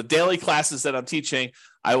 So the daily classes that I'm teaching,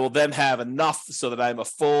 I will then have enough so that I'm a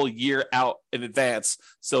full year out in advance,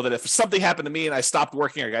 so that if something happened to me and I stopped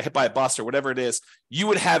working or got hit by a bus or whatever it is, you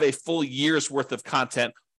would have a full year's worth of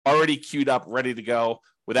content already queued up, ready to go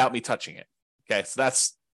without me touching it. Okay, so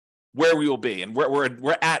that's where we will be. And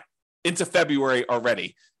we're at into February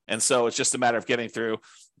already. And so it's just a matter of getting through a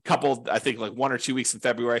couple, I think like 1 or 2 weeks in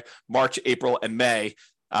February, March, April, and May,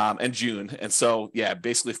 and June. And so, yeah,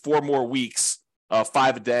 basically 4 more weeks of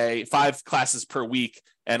 5 a day, 5 classes per week,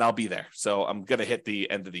 and I'll be there. So I'm going to hit the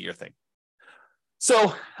end of the year thing.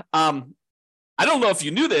 So I don't know if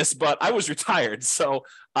you knew this, but I was retired. So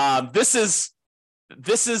this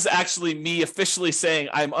is actually me officially saying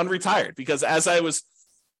I'm unretired, because as I was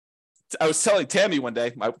telling Tammy one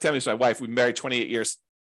day, Tammy's my wife, we've been married 28 years.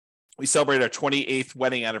 We celebrated our 28th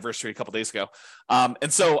wedding anniversary a couple days ago.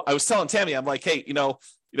 And so I was telling Tammy, I'm like, hey,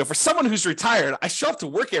 for someone who's retired, I show up to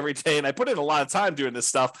work every day and I put in a lot of time doing this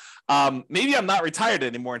stuff. Maybe I'm not retired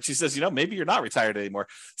anymore. And she says, maybe you're not retired anymore.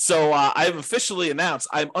 So I've officially announced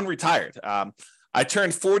I'm unretired. I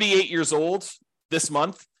turned 48 years old this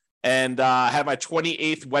month and had my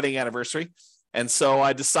 28th wedding anniversary. And so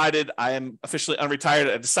I decided I am officially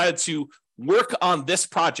unretired. I decided to work on this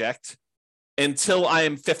project until I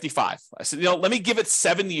am 55. I said, let me give it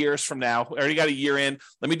 7 years from now. I already got a year in.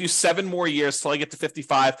 Let me do 7 more years till I get to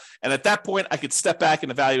 55. And at that point, I could step back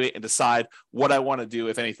and evaluate and decide what I want to do,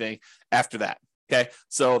 if anything, after that. Okay.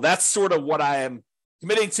 So that's sort of what I am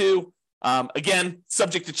committing to. Again,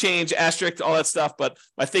 subject to change, asterisk, all that stuff. But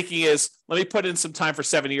my thinking is, let me put in some time for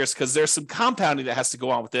 7 years, because there's some compounding that has to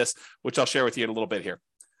go on with this, which I'll share with you in a little bit here.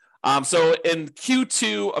 So in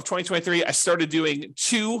Q2 of 2023, I started doing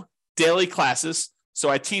 2 daily classes. So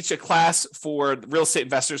I teach a class for real estate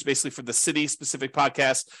investors, basically for the City Specific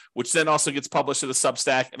podcast, which then also gets published to the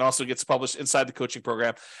Substack and also gets published inside the coaching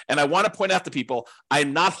program. And I want to point out to people,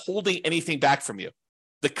 I'm not holding anything back from you.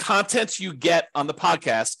 The content you get on the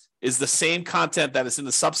podcast is the same content that is in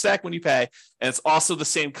the Substack when you pay, and it's also the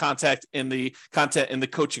same content in the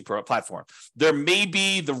coaching platform. There may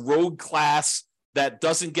be the rogue class that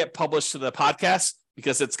doesn't get published to the podcast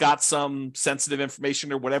because it's got some sensitive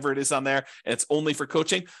information or whatever it is on there, and it's only for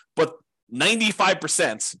coaching. But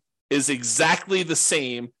 95% is exactly the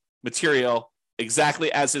same material,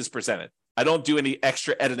 exactly as is presented. I don't do any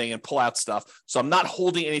extra editing and pull out stuff. So I'm not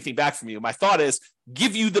holding anything back from you. My thought is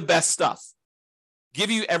give you the best stuff, give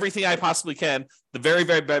you everything I possibly can, the very,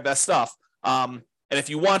 very, very best stuff. And if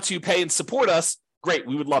you want to pay and support us, great.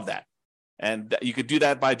 We would love that. And you could do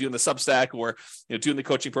that by doing the Substack or doing the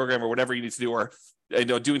coaching program or whatever you need to do, or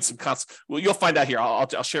doing some well, you'll find out here. I'll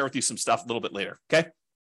share with you some stuff a little bit later.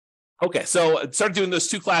 Okay. So I started doing those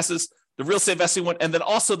 2 classes, the real estate investing one, and then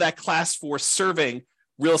also that class for serving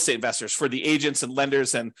real estate investors, for the agents and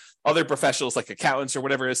lenders and other professionals like accountants or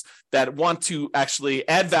whatever it is that want to actually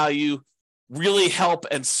add value, really help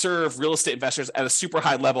and serve real estate investors at a super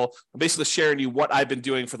high level. I'm basically sharing you what I've been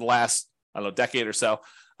doing for the last, decade or so,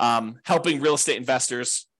 helping real estate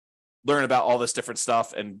investors learn about all this different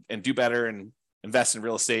stuff and do better and invest in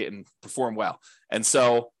real estate and perform well. And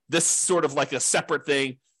so this is sort of like a separate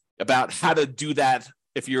thing about how to do that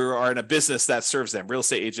if you are in a business that serves them, real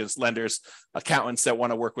estate agents, lenders, accountants that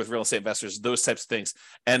want to work with real estate investors, those types of things.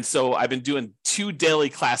 And so I've been doing 2 daily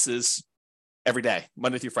classes every day,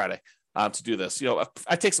 Monday through Friday, to do this.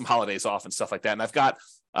 I take some holidays off and stuff like that. And I've got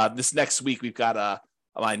this next week, we've got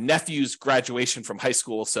my nephew's graduation from high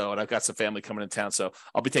school. And I've got some family coming in town. So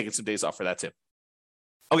I'll be taking some days off for that too.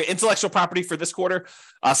 Okay, intellectual property for this quarter,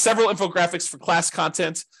 several infographics for class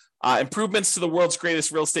content, improvements to the world's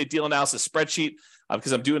greatest real estate deal analysis spreadsheet,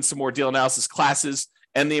 because I'm doing some more deal analysis classes,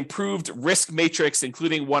 and the improved risk matrix,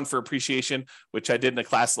 including one for appreciation, which I did in a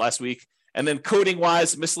class last week. And then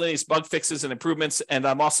coding-wise, miscellaneous bug fixes and improvements. And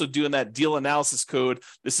I'm also doing that deal analysis code.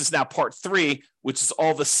 This is now part 3, which is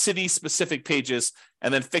all the city-specific pages,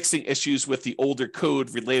 and then fixing issues with the older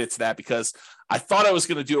code related to that, because I thought I was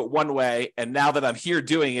going to do it one way, and now that I'm here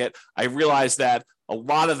doing it, I realized that a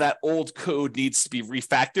lot of that old code needs to be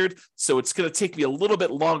refactored. So it's going to take me a little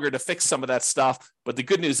bit longer to fix some of that stuff. But the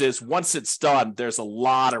good news is once it's done, there's a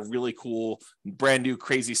lot of really cool, brand new,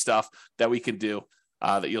 crazy stuff that we can do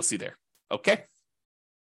that you'll see there. Okay.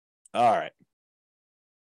 All right.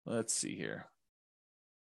 Let's see here.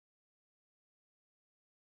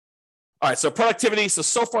 All right, so productivity.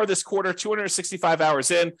 So far this quarter, 265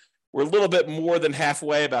 hours in. We're a little bit more than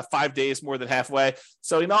halfway, about 5 days more than halfway.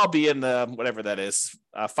 So, I'll be in the, whatever that is,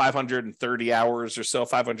 530 hours or so,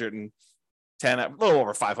 510, a little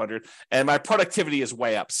over 500. And my productivity is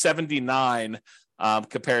way up, 79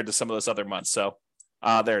 compared to some of those other months. So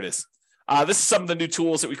there it is. This is some of the new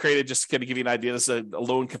tools that we created, just to kind of give you an idea. This is a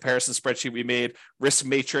loan comparison spreadsheet we made, risk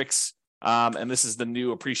matrix. And this is the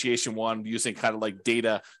new appreciation one, using kind of like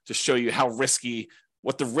data to show you how risky,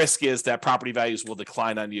 what the risk is that property values will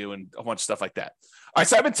decline on you, and a bunch of stuff like that. All right,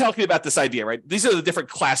 so I've been talking about this idea, right? These are the different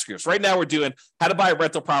class groups. Right now we're doing how to buy a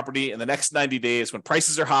rental property in the next 90 days when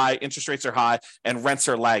prices are high, interest rates are high, and rents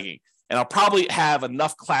are lagging. And I'll probably have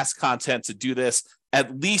enough class content to do this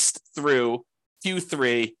at least through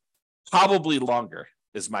Q3, probably longer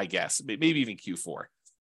is my guess, maybe even Q4.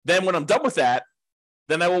 Then when I'm done with that,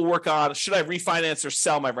 then I will work on, should I refinance or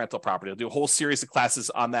sell my rental property? I'll do a whole series of classes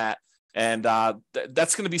on that. And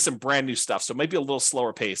that's going to be some brand new stuff. So it might be a little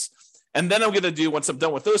slower pace. And then I'm going to do, once I'm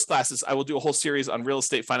done with those classes, I will do a whole series on real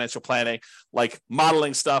estate financial planning, like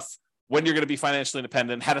modeling stuff, when you're going to be financially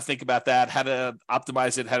independent, how to think about that, how to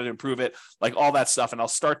optimize it, how to improve it, like all that stuff. And I'll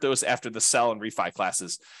start those after the sell and refi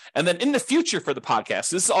classes. And then in the future for the podcast,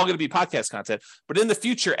 this is all going to be podcast content, but in the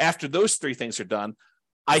future, after those three things are done,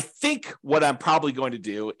 I think what I'm probably going to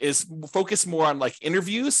do is focus more on like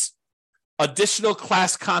interviews, additional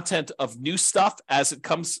class content of new stuff as it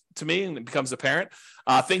comes to me and it becomes apparent,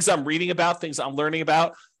 things I'm reading about, things I'm learning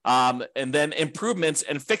about, and then improvements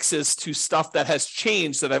and fixes to stuff that has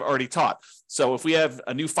changed that I've already taught. So if we have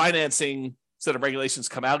a new financing set of regulations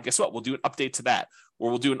come out, guess what? We'll do an update to that, or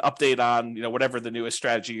we'll do an update on, whatever the newest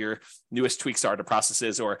strategy or newest tweaks are to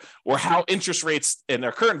processes, or how interest rates in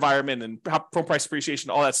their current environment and how home price appreciation,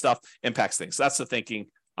 all that stuff impacts things. So that's the thinking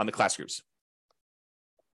on the class groups.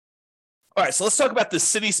 All right, so let's talk about the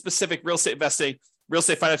city-specific real estate investing, real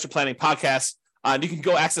estate financial planning podcast. And you can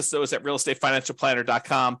go access those at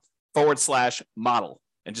realestatefinancialplanner.com/model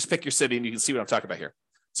and just pick your city and you can see what I'm talking about here.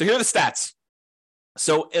 So here are the stats.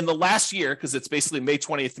 So in the last year, because it's basically May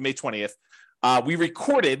 20th to May 20th, we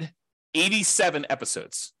recorded 87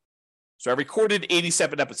 episodes. So I recorded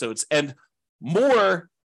 87 episodes and more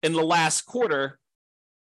in the last quarter,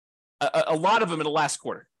 a lot of them in the last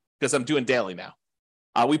quarter, because I'm doing daily now.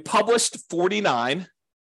 We published 49.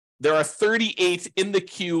 There are 38 in the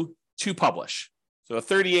queue to publish. So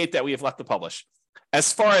 38 that we have left to publish.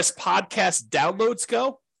 As far as podcast downloads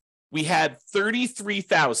go, we had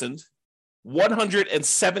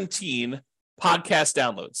 33,117 podcast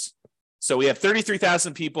downloads. So we have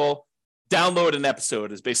 33,000 people download an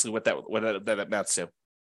episode is basically what that amounts to.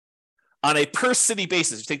 On a per city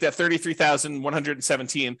basis, you take that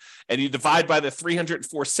 33,117 and you divide by the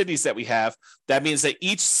 304 cities that we have, that means that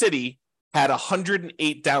each city had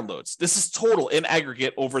 108 downloads. This is total in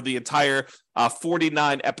aggregate over the entire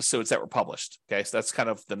 49 episodes that were published. Okay, so that's kind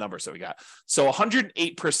of the numbers that we got. So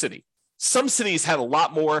 108 per city. Some cities had a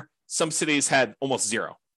lot more. Some cities had almost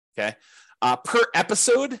zero. Okay, per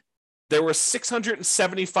episode, there were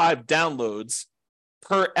 675 downloads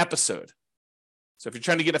per episode. So if you're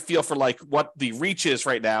trying to get a feel for like what the reach is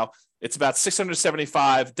right now, it's about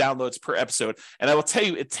 675 downloads per episode. And I will tell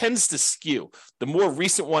you, it tends to skew. The more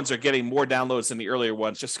recent ones are getting more downloads than the earlier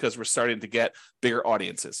ones, just because we're starting to get bigger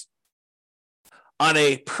audiences. On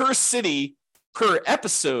a per city, per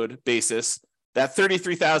episode basis, that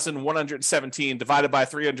 33,117 divided by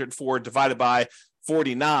 304 divided by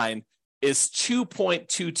 49 is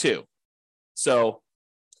 2.22. So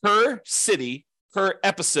per city, per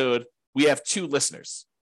episode, we have 2 listeners.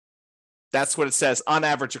 That's what it says on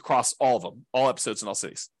average across all of them, all episodes in all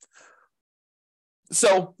cities.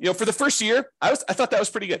 So, for the first year, I thought that was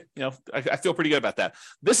pretty good. I feel pretty good about that.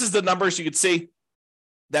 This is the numbers you could see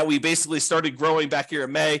that we basically started growing back here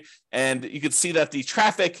in May. And you could see that the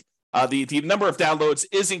traffic, the number of downloads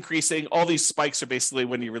is increasing. All these spikes are basically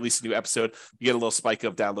when you release a new episode, you get a little spike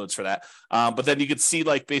of downloads for that. But then you could see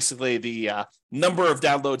like basically the number of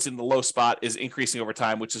downloads in the low spot is increasing over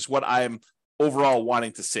time, which is what I'm overall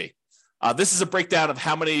wanting to see. This is a breakdown of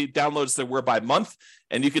how many downloads there were by month.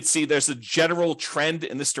 And you can see there's a general trend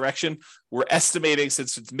in this direction. We're estimating,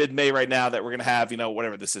 since it's mid-May right now, that we're going to have,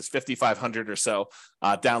 whatever this is, 5,500 or so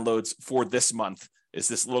downloads for this month. Is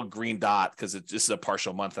this little green dot, because this is a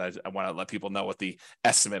partial month. I want to let people know what the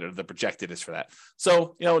estimate or the projected is for that.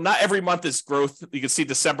 So, not every month is growth. You can see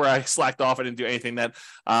December, I slacked off. I didn't do anything then.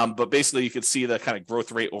 But basically, you can see the kind of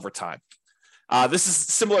growth rate over time. This is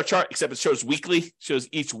a similar chart, except it shows weekly, shows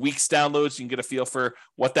each week's downloads. You can get a feel for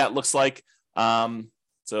what that looks like.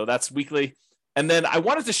 So that's weekly. And then I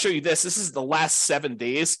wanted to show you this. This is the last 7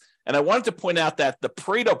 days. And I wanted to point out that the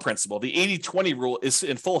Pareto principle, the 80-20 rule, is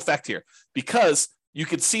in full effect here, because you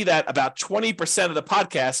could see that about 20% of the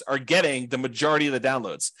podcasts are getting the majority of the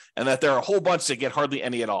downloads, and that there are a whole bunch that get hardly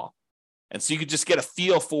any at all. And so you could just get a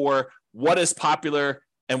feel for what is popular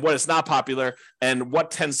and what is not popular and what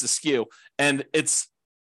tends to skew. And it's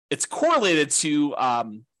correlated to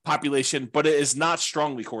population, but it is not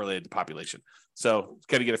strongly correlated to population. So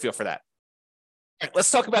kind of get a feel for that. All right,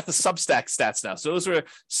 let's talk about the Substack stats now. So those are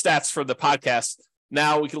stats for the podcast.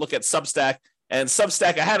 Now we can look at Substack. And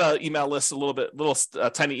Substack, I had an email list,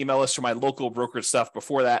 tiny email list for my local brokerage stuff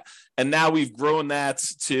before that. And now we've grown that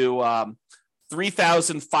to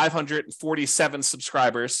 3,547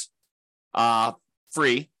 subscribers,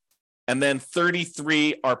 free, and then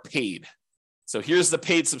 33 are paid. So here's the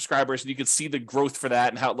paid subscribers, and you can see the growth for that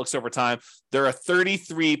and how it looks over time. There are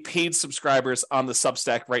 33 paid subscribers on the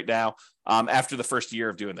Substack right now after the first year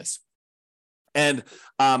of doing this. And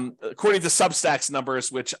according to Substack's numbers,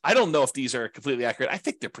 which I don't know if these are completely accurate, I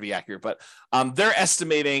think they're pretty accurate, but they're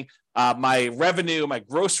estimating my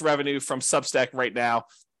gross revenue from Substack right now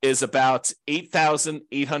is about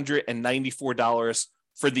 $8,894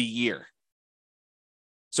 for the year.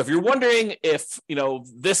 So if you're wondering if,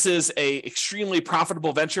 this is a extremely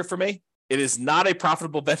profitable venture for me, it is not a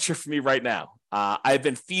profitable venture for me right now. I've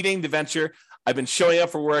been feeding the venture. I've been showing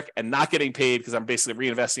up for work and not getting paid because I'm basically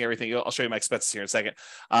reinvesting everything. I'll show you my expenses here in a second.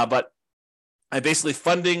 But I'm basically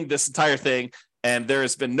funding this entire thing, and there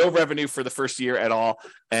has been no revenue for the first year at all.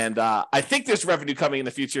 And I think there's revenue coming in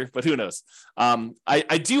the future, but who knows?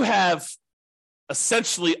 I do have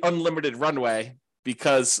essentially unlimited runway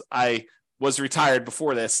because I was retired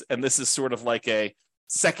before this, and this is sort of like a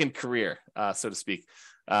second career, so to speak.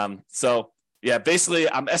 So yeah, basically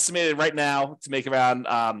I'm estimated right now to make around,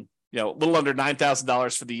 a little under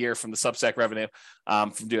 $9,000 for the year from the Substack revenue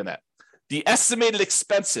from doing that. The estimated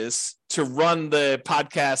expenses to run the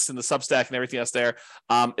podcast and the Substack and everything else there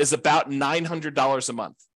is about $900 a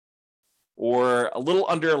month, or a little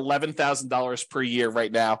under $11,000 per year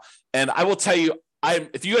right now. And I will tell you,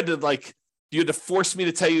 if you had to force me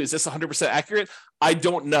to tell you, is this 100% accurate? I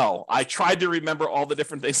don't know. I tried to remember all the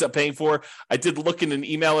different things I'm paying for. I did look in an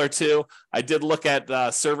email or two. I did look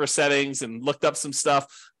at server settings and looked up some stuff,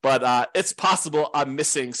 but it's possible I'm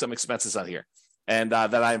missing some expenses on here, and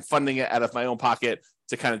that I'm funding it out of my own pocket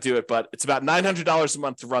to kind of do it. But it's about $900 a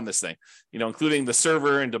month to run this thing, including the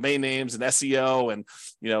server and domain names and SEO and,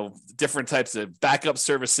 different types of backup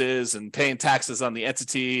services and paying taxes on the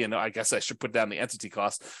entity. And I guess I should put down the entity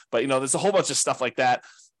cost, but there's a whole bunch of stuff like that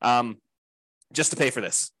just to pay for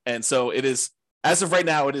this. And so it is, as of right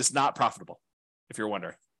now, it is not profitable, if you're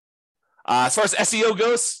wondering. As far as SEO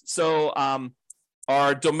goes, so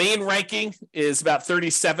our domain ranking is about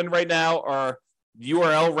 37 right now. Our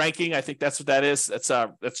URL ranking, I think that's what that is.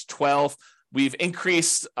 That's 12. We've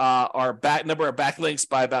increased our number of backlinks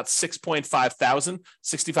by about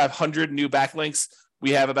 6,500 new backlinks.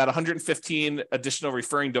 We have about 115 additional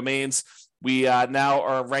referring domains. We now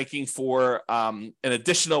are ranking for an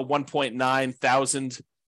additional 1.9 thousand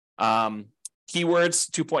keywords,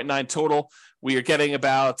 2.9 total. We are getting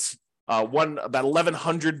about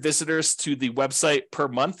 1,100 visitors to the website per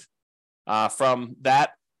month from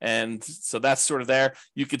that. And so that's sort of there.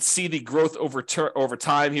 You could see the growth over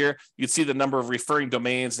time here. You could see the number of referring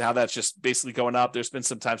domains and how that's just basically going up. There's been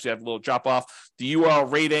some times we have a little drop off. The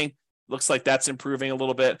URL rating looks like that's improving a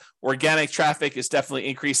little bit. Organic traffic is definitely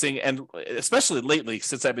increasing. And especially lately,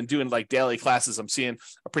 since I've been doing like daily classes, I'm seeing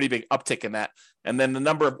a pretty big uptick in that. And then the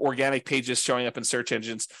number of organic pages showing up in search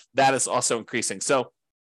engines, that is also increasing. So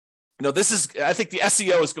I think the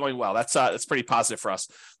SEO is going well. That's pretty positive for us.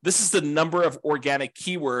 This is the number of organic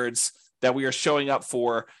keywords that we are showing up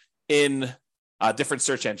for in different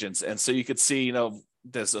search engines. And so you could see,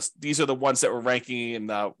 these are the ones that we're ranking in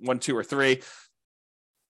 1, 2, or 3.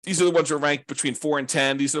 These are the ones we're ranked between 4 and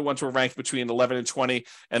 10. These are the ones we're ranked between 11 and 20.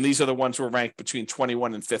 And these are the ones we're ranked between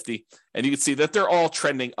 21 and 50. And you can see that they're all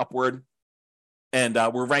trending upward. And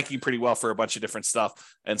we're ranking pretty well for a bunch of different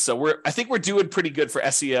stuff. And so I think we're doing pretty good for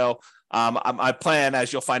SEO. My plan,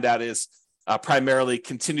 as you'll find out, is primarily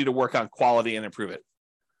continue to work on quality and improve it.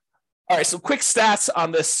 All right, so quick stats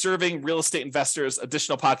on this Serving Real Estate Investors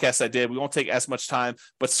additional podcast I did. We won't take as much time,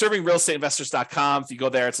 but servingrealestateinvestors.com. If you go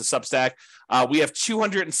there, it's a Substack. We have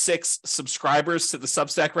 206 subscribers to the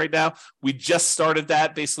Substack right now. We just started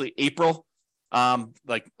that basically April,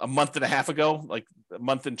 like a month and a half ago, like a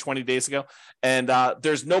month and 20 days ago. And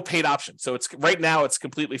there's no paid option. So right now it's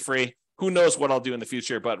completely free. Who knows what I'll do in the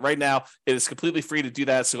future, but right now it is completely free to do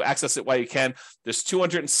that. So access it while you can. There's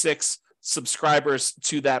 206 subscribers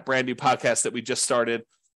to that brand new podcast that we just started.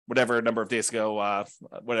 whatever number of days ago,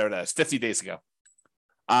 whatever that is, 50 days ago.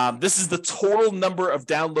 This is the total number of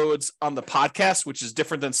downloads on the podcast, which is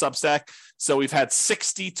different than Substack. So we've had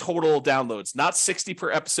 60 total downloads, not 60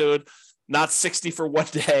 per episode, not 60 for one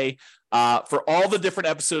day. For all the different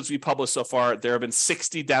episodes we published so far, there have been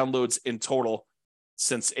 60 downloads in total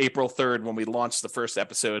since April 3rd, when we launched the first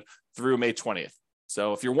episode, through May 20th.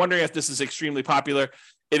 So if you're wondering if this is extremely popular,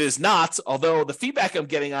 it is not, although the feedback I'm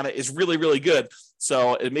getting on it is really, really good.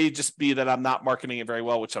 So it may just be that I'm not marketing it very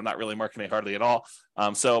well, which I'm not really marketing hardly at all.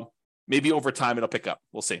 So maybe over time it'll pick up.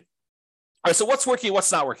 We'll see. All right, so what's working,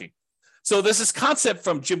 what's not working? So there's this concept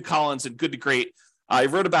from Jim Collins in Good to Great. I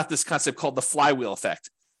wrote about this concept called the flywheel effect.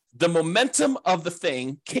 The momentum of the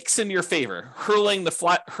thing kicks in your favor, hurling the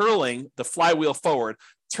flywheel forward,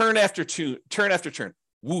 turn after turn,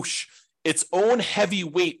 whoosh, its own heavy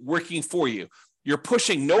weight working for you. You're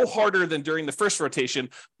pushing no harder than during the first rotation,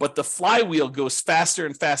 but the flywheel goes faster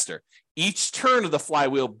and faster. Each turn of the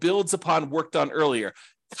flywheel builds upon work done earlier,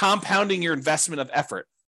 compounding your investment of effort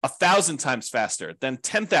 1,000 times faster, then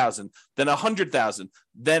 10,000, then 100,000,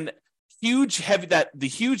 then the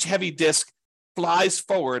huge heavy disc flies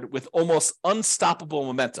forward with almost unstoppable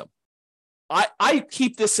momentum. I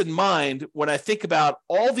keep this in mind when I think about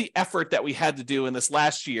all the effort that we had to do in this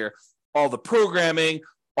last year, all the programming,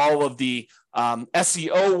 all of the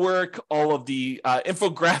SEO work, all of the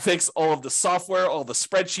infographics, all of the software, all the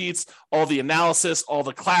spreadsheets, all the analysis, all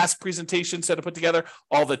the class presentations that I put together,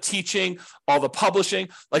 all the teaching, all the publishing,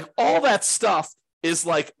 like all that stuff is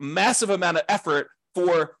like massive amount of effort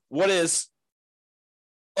for what is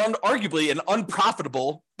arguably an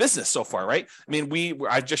unprofitable business so far, right? I mean,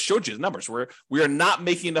 I just showed you the numbers. We are not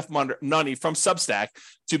making enough money from Substack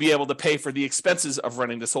to be able to pay for the expenses of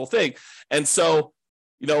running this whole thing. And so,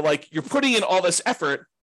 like you're putting in all this effort,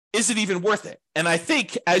 is it even worth it? And I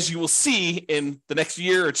think, as you will see in the next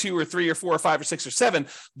year or 2 or 3 or 4 or 5 or 6 or 7,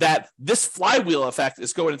 that this flywheel effect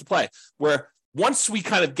is going into play, where once we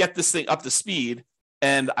kind of get this thing up to speed,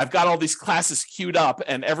 and I've got all these classes queued up,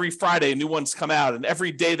 and every Friday new ones come out, and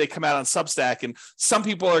every day they come out on Substack, and some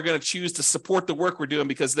people are going to choose to support the work we're doing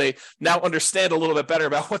because they now understand a little bit better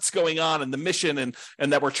about what's going on and the mission, and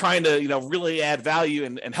that we're trying to really add value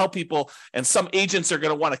and help people. And some agents are going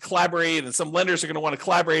to want to collaborate, and some lenders are going to want to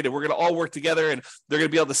collaborate, and we're going to all work together, and they're going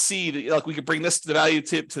to be able to see that, like, we could bring this to the value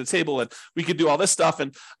to the table, and we could do all this stuff.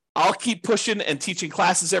 And I'll keep pushing and teaching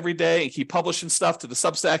classes every day and keep publishing stuff to the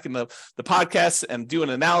Substack and the podcasts and doing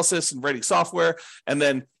analysis and writing software. And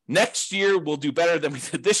then next year we'll do better than we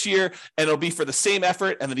did this year, and it'll be for the same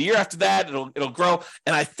effort. And then the year after that, it'll grow.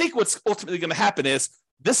 And I think what's ultimately going to happen is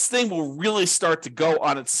this thing will really start to go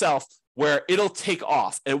on itself, where it'll take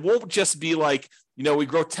off. It won't just be like, we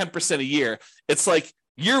grow 10% a year. It's like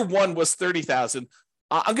year 1 was 30,000.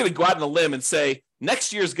 I'm going to go out on a limb and say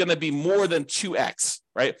next year is going to be more than 2x,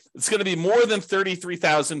 right? It's going to be more than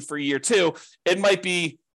 33,000 for year 2. It might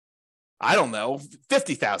be, I don't know,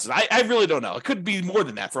 50,000. I really don't know. It could be more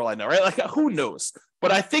than that for all I know, right? Like, who knows?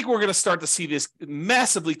 But I think we're going to start to see this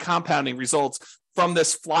massively compounding results from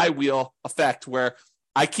this flywheel effect, where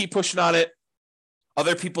I keep pushing on it.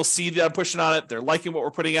 Other people see that I'm pushing on it. They're liking what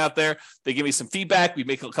we're putting out there. They give me some feedback. We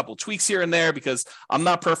make a couple of tweaks here and there because I'm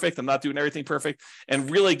not perfect. I'm not doing everything perfect, and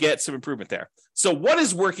really get some improvement there. So what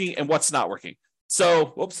is working and what's not working? So,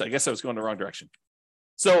 whoops, I guess I was going the wrong direction.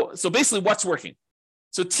 So basically what's working?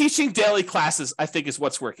 So teaching daily classes, I think, is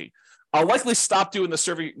what's working. I'll likely stop doing the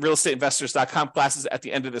ServingRealEstateInvestors.com classes at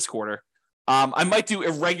the end of this quarter. I might do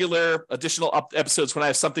irregular additional episodes when I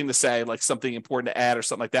have something to say, like something important to add or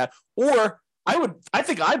something like that. Or I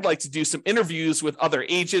think I'd like to do some interviews with other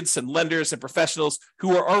agents and lenders and professionals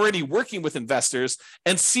who are already working with investors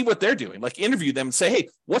and see what they're doing. Like, interview them and say, hey,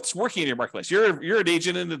 what's working in your marketplace? You're an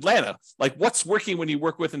agent in Atlanta. Like, what's working when you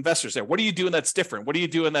work with investors there? What are you doing that's different? What are you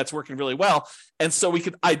doing that's working really well? And so we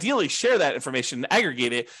could ideally share that information and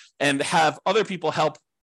aggregate it and have other people have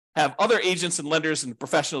other agents and lenders and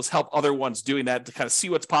professionals help other ones doing that, to kind of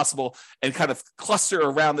see what's possible and kind of cluster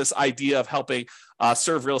around this idea of helping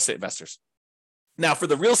serve real estate investors. Now, for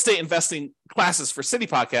the real estate investing classes for City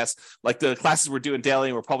Podcast, like the classes we're doing daily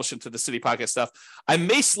and we're publishing to the City Podcast stuff, I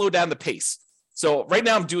may slow down the pace. So right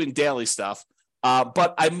now I'm doing daily stuff,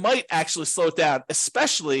 but I might actually slow it down,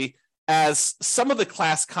 especially as some of the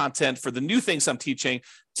class content for the new things I'm teaching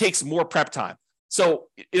takes more prep time. So,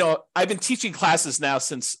 I've been teaching classes now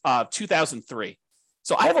since 2003.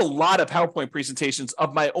 So I have a lot of PowerPoint presentations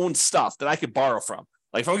of my own stuff that I could borrow from.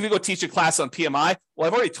 Like if I'm going to go teach a class on PMI, well,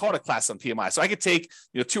 I've already taught a class on PMI. So I could take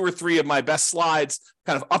 2 or 3 of my best slides,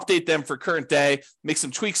 kind of update them for current day, make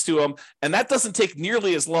some tweaks to them. And that doesn't take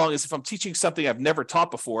nearly as long as if I'm teaching something I've never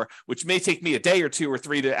taught before, which may take me a day or 2 or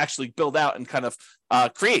 3 to actually build out and kind of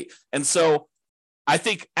create. And so I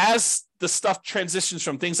think as the stuff transitions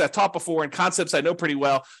from things I've taught before and concepts I know pretty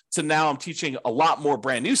well to now I'm teaching a lot more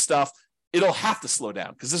brand new stuff, it'll have to slow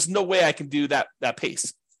down because there's no way I can do that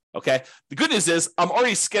pace. Okay. The good news is I'm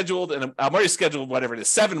already scheduled whatever it is,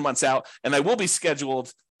 7 months out, and I will be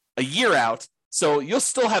scheduled a year out. So you'll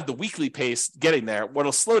still have the weekly pace getting there.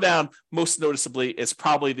 What'll slow down most noticeably is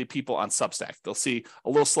probably the people on Substack. They'll see a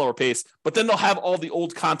little slower pace, but then they'll have all the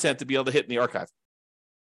old content to be able to hit in the archive.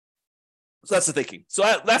 So that's the thinking. So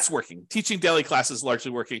that's working. Teaching daily classes is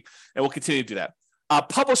largely working, and we'll continue to do that.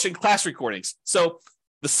 Publishing class recordings. So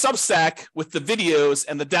the Substack with the videos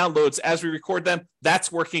and the downloads as we record them,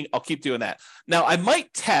 that's working. I'll keep doing that. Now, I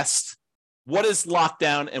might test what is locked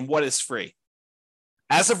down and what is free.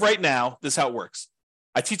 As of right now, this is how it works.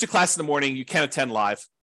 I teach a class in the morning. You can attend live.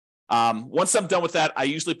 Once I'm done with that, I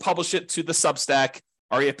usually publish it to the Substack,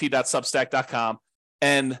 refp.substack.com,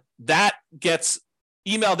 and that gets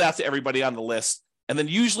emailed out to everybody on the list. And then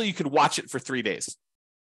usually you can watch it for 3 days.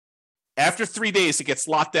 After 3 days, it gets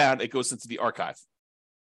locked down. It goes into the archive.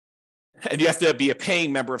 And you have to be a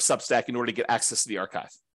paying member of Substack in order to get access to the archive.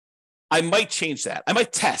 I might change that. I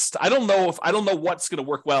might test. I don't know what's going to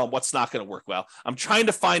work well and what's not going to work well. I'm trying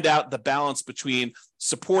to find out the balance between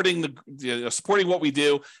supporting supporting what we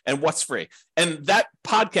do and what's free. And that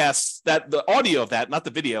podcast, the audio of that, not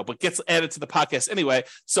the video, but gets added to the podcast anyway.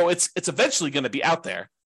 So it's eventually going to be out there.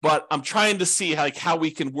 But I'm trying to see how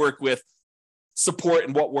we can work with support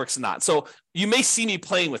and what works and not. So you may see me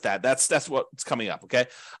playing with that. That's what's coming up. Okay.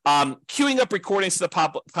 Queuing up recordings to the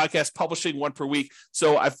podcast, publishing 1 per week.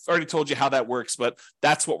 So I've already told you how that works, but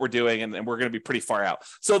that's what we're doing. And we're going to be pretty far out.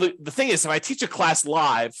 So the thing is, if I teach a class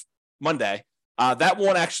live Monday, that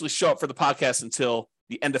won't actually show up for the podcast until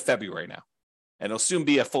the end of February now. And it'll soon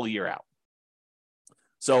be a full year out.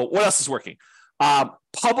 So what else is working?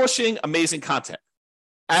 Publishing amazing content.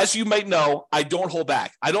 As you might know, I don't hold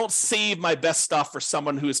back. I don't save my best stuff for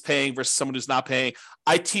someone who is paying versus someone who's not paying.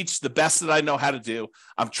 I teach the best that I know how to do.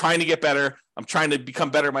 I'm trying to get better. I'm trying to become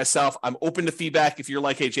better myself. I'm open to feedback. If you're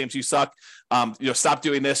like, hey, James, you suck. Stop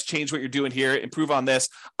doing this. Change what you're doing here. Improve on this.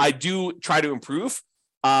 I do try to improve.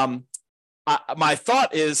 My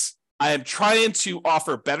thought is I am trying to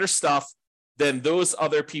offer better stuff than those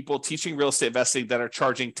other people teaching real estate investing that are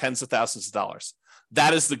charging tens of thousands of dollars.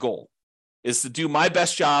 That is the goal. Is to do my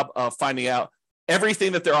best job of finding out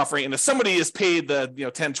everything that they're offering. And if somebody is paid the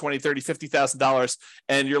 $10, $20, $30, $50,000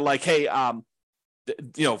 and you're like, hey,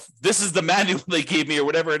 this is the manual they gave me or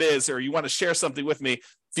whatever it is, or you want to share something with me,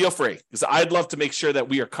 feel free, because I'd love to make sure that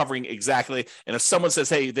we are covering exactly. And if someone says,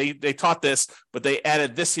 hey, they taught this, but they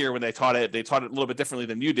added this here when they taught it a little bit differently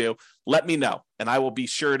than you do, let me know. And I will be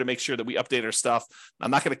sure to make sure that we update our stuff. I'm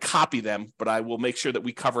not going to copy them, but I will make sure that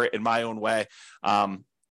we cover it in my own way.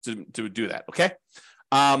 To do that. Okay.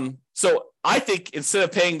 So I think instead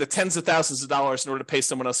of paying the tens of thousands of dollars in order to pay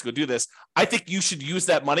someone else to go do this, I think you should use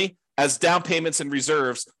that money as down payments and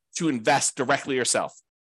reserves to invest directly yourself.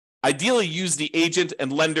 Ideally, use the agent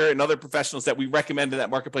and lender and other professionals that we recommend in that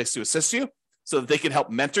marketplace to assist you so that they can help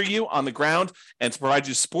mentor you on the ground and to provide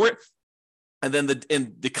you support. And then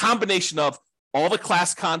the combination of all the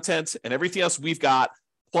class content and everything else we've got,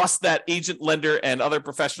 plus that agent, lender, and other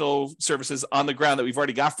professional services on the ground that we've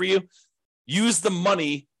already got for you, use the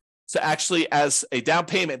money to actually as a down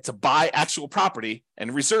payment to buy actual property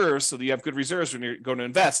and reserves so that you have good reserves when you're going to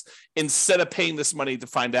invest instead of paying this money to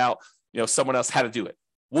find out someone else how to do it.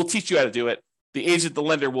 We'll teach you how to do it. The agent, the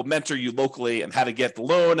lender will mentor you locally and how to get the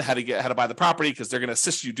loan, how to buy the property, because they're going to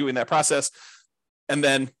assist you doing that process. And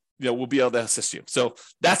then we'll be able to assist you. So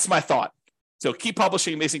that's my thought. So keep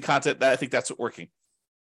publishing amazing content. I think that's what's working.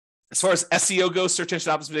 As far as SEO goes, search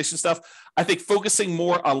engine optimization stuff, I think focusing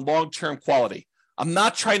more on long-term quality. I'm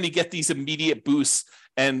not trying to get these immediate boosts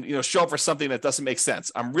and show up for something that doesn't make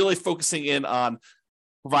sense. I'm really focusing in on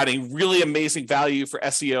providing really amazing value for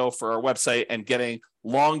SEO for our website and getting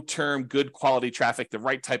long-term good quality traffic, the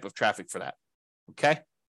right type of traffic for that. Okay.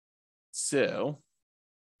 So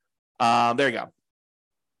there you go.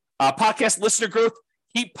 Podcast listener growth.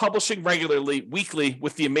 Keep publishing regularly, weekly,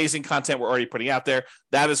 with the amazing content we're already putting out there.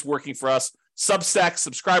 That is working for us. Substack,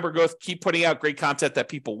 subscriber growth, keep putting out great content that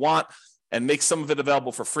people want and make some of it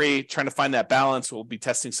available for free. Trying to find that balance. We'll be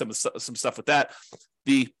testing some stuff with that.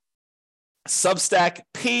 The Substack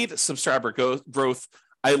paid subscriber growth,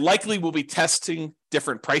 I likely will be testing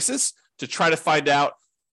different prices to try to find out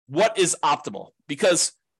what is optimal?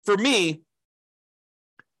 Because for me,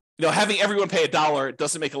 having everyone pay $1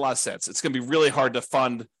 doesn't make a lot of sense. It's going to be really hard to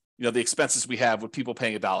fund, the expenses we have with people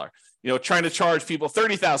paying $1. Trying to charge people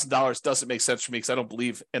 $30,000 doesn't make sense for me because I don't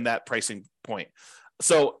believe in that pricing point.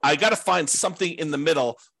 So I got to find something in the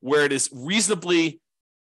middle where it is reasonably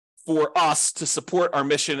for us to support our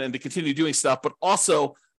mission and to continue doing stuff, but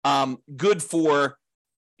also good for,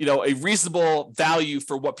 a reasonable value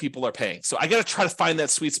for what people are paying. So I got to try to find that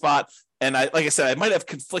sweet spot. And like I said, I might have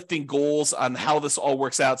conflicting goals on how this all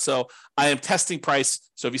works out. So I am testing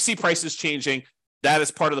price. So if you see prices changing, that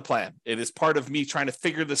is part of the plan. It is part of me trying to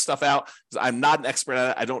figure this stuff out because I'm not an expert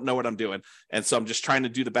at it. I don't know what I'm doing. And so I'm just trying to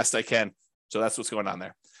do the best I can. So that's what's going on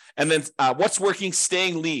there. And then what's working,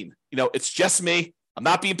 staying lean. It's just me. I'm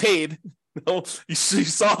not being paid. You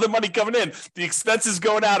saw the money coming in. The expenses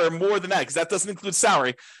going out are more than that because that doesn't include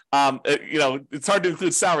salary. It's hard to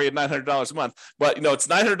include salary at $900 a month, but it's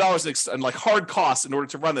 $900 and like hard costs in order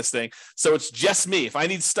to run this thing. So it's just me. If I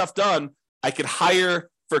need stuff done, I could hire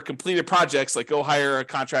for completed projects, like go hire a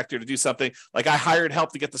contractor to do something. Like I hired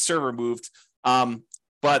help to get the server moved.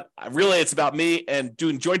 But really it's about me and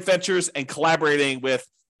doing joint ventures and collaborating with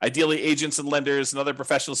ideally agents and lenders and other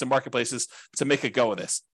professionals and marketplaces to make a go of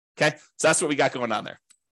this. Okay, so that's what we got going on there.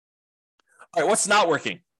 All right, what's not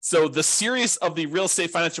working? So the series of the Real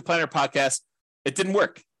Estate Financial Planner podcast, it didn't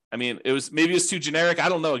work. I mean, it was too generic. I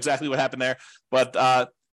don't know exactly what happened there, but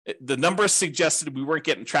the numbers suggested we weren't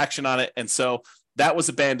getting traction on it, and so that was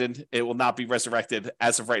abandoned. It will not be resurrected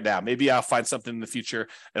as of right now. Maybe I'll find something in the future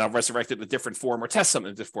and I'll resurrect it in a different form or test something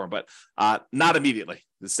in a different form, but not immediately.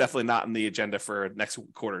 It's definitely not on the agenda for next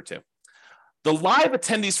quarter or two. The live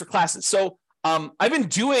attendees for classes. So I've been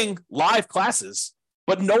doing live classes,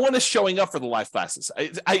 but no one is showing up for the live classes.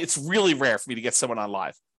 It's really rare for me to get someone on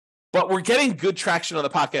live, but we're getting good traction on the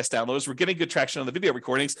podcast downloads. We're getting good traction on the video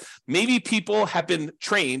recordings. Maybe people have been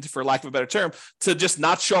trained, for lack of a better term, to just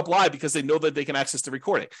not show up live because they know that they can access the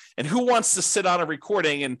recording. And who wants to sit on a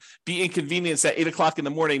recording and be inconvenienced at 8:00 in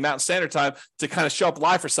the morning, Mountain Standard Time, to kind of show up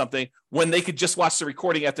live for something when they could just watch the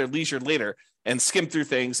recording at their leisure later and skim through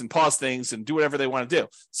things and pause things and do whatever they want to do.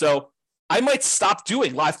 So I might stop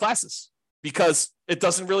doing live classes because it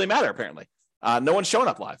doesn't really matter, apparently. No one's showing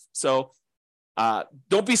up live. So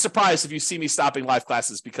don't be surprised if you see me stopping live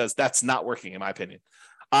classes because that's not working, in my opinion.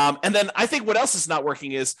 And then I think what else is not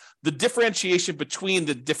working is the differentiation between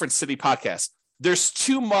the different city podcasts. There's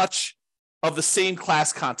too much of the same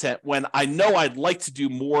class content when I know I'd like to do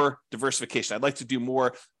more diversification. I'd like to do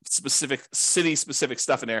more specific city-specific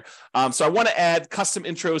stuff in there. So I want to add custom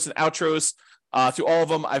intros and outros to all of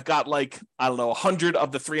them. I've got 100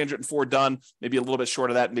 of the 304 done, maybe a little bit short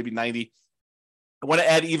of that, maybe 90. I want to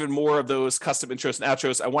add even more of those custom intros and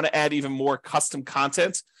outros. I want to add even more custom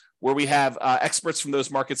content where we have experts from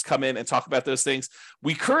those markets come in and talk about those things.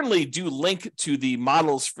 We currently do link to the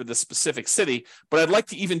models for the specific city, but I'd like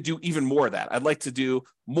to even do even more of that. I'd like to do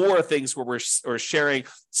more things where we're sharing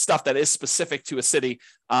stuff that is specific to a city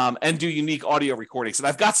and do unique audio recordings. And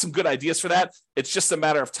I've got some good ideas for that. It's just a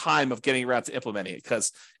matter of time of getting around to implementing it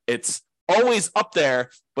because it's always up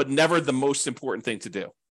there, but never the most important thing to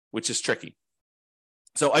do, which is tricky.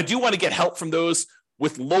 So I do want to get help from those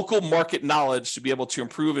with local market knowledge to be able to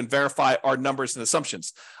improve and verify our numbers and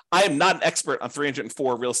assumptions. I am not an expert on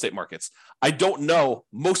 304 real estate markets. I don't know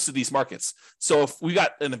most of these markets. So if we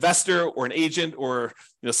got an investor or an agent or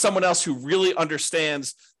someone else who really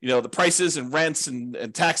understands the prices and rents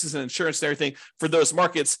and taxes and insurance and everything for those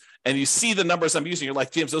markets, and you see the numbers I'm using, you're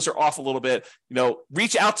like, James, those are off a little bit,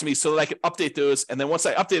 reach out to me so that I can update those. And then once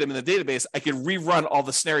I update them in the database, I can rerun all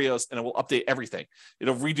the scenarios and it will update everything.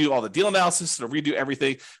 It'll redo all the deal analysis. It'll redo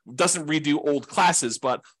everything. It doesn't redo old classes,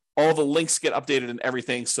 but all the links get updated and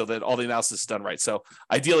everything so that all the analysis is done right. So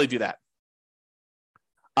ideally do that.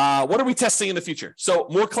 What are we testing in the future? So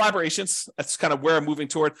more collaborations. That's kind of where I'm moving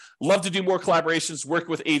toward. Love to do more collaborations, work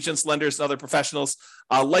with agents, lenders, and other professionals.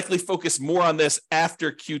 Likely focus more on this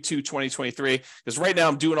after Q2 2023, because right now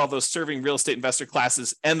I'm doing all those serving real estate investor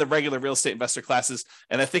classes and the regular real estate investor classes.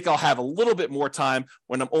 And I think I'll have a little bit more time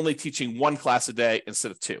when I'm only teaching one class a day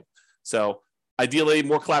instead of two. So ideally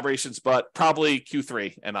more collaborations, but probably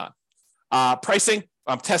Q3 and on. Pricing,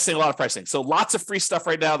 I'm testing a lot of pricing. So lots of free stuff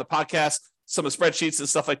right now, the podcast, some of the spreadsheets and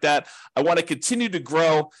stuff like that. I want to continue to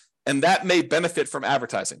grow, and that may benefit from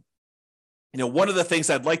advertising. One of the things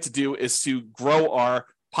I'd like to do is to grow our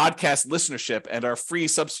podcast listenership and our free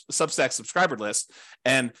Substack subscriber list.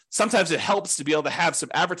 And sometimes it helps to be able to have some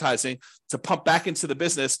advertising to pump back into the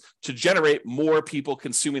business to generate more people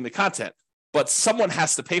consuming the content. But someone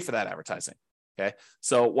has to pay for that advertising. Okay.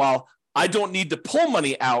 So while I don't need to pull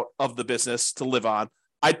money out of the business to live on,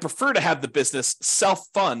 I'd prefer to have the business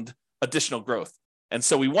self-fund additional growth. And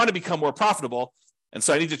so we want to become more profitable. And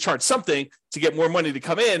so I need to charge something to get more money to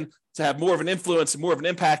come in, to have more of an influence and more of an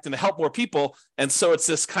impact and to help more people. And so it's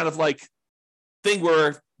this kind of like thing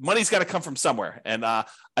where money's got to come from somewhere. And I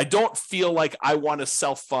don't feel like I want to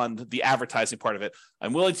self-fund the advertising part of it.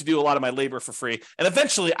 I'm willing to do a lot of my labor for free. And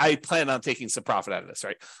eventually I plan on taking some profit out of this,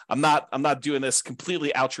 right? I'm not doing this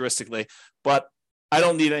completely altruistically, but I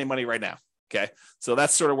don't need any money right now. Okay. So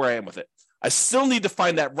that's sort of where I am with it. I still need to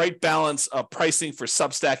find that right balance of pricing for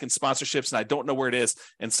Substack and sponsorships, and I don't know where it is.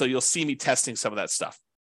 And so you'll see me testing some of that stuff.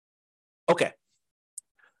 Okay.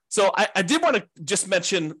 So I did want to just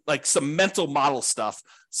mention like some mental model stuff.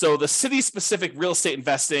 So the city-specific real estate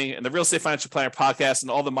investing and the Real Estate Financial Planner podcast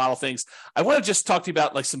and all the model things, I want to just talk to you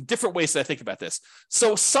about like some different ways that I think about this.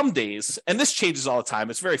 So some days, and this changes all the time,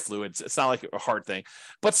 it's very fluid. It's not like a hard thing.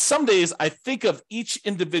 But some days I think of each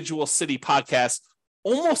individual city podcast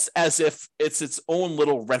almost as if it's its own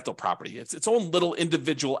little rental property. It's its own little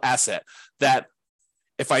individual asset that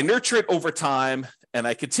if I nurture it over time and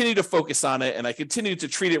I continue to focus on it and I continue to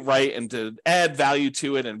treat it right and to add value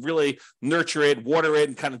to it and really nurture it, water it,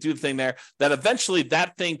 and kind of do the thing there, that eventually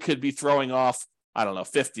that thing could be throwing off, I don't know,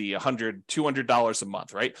 $50, $100, $200 a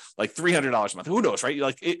month, right? Like $300 a month. Who knows, right?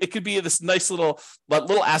 Like it could be this nice little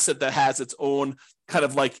asset that has its own kind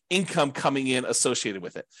of like income coming in associated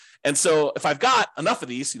with it. And so if I've got enough of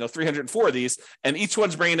these, 304 of these, and each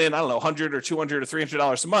one's bringing in, I don't know, $100 or $200 or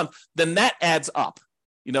 $300 a month, then that adds up.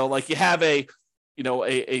 Like you have like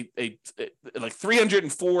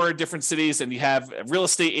 304 different cities, and you have a real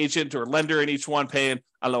estate agent or lender in each one paying,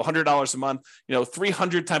 I don't know, $100 a month.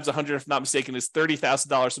 300 times 100, if not mistaken, is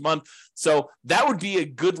 $30,000 a month. So that would be a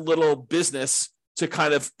good little business to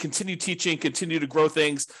kind of continue teaching, continue to grow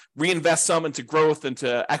things, reinvest some into growth,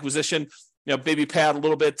 into acquisition, maybe pay out a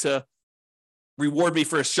little bit to reward me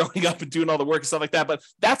for showing up and doing all the work and stuff like that. But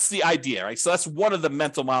that's the idea, right? So that's one of the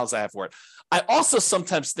mental models I have for it. I also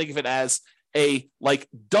sometimes think of it as a like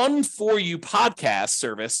done for you podcast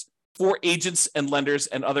service for agents and lenders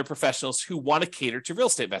and other professionals who want to cater to real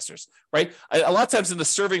estate investors, right? A lot of times in the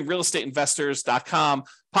servingrealestateinvestors.com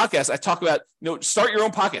podcast, I talk about, start your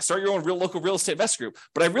own podcast, start your own local real estate investor group.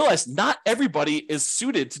 But I realize not everybody is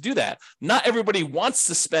suited to do that. Not everybody wants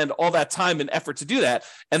to spend all that time and effort to do that.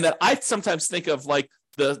 And that I sometimes think of like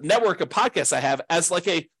the network of podcasts I have as like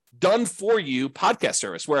a done for you podcast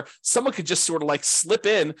service where someone could just sort of like slip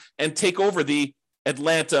in and take over the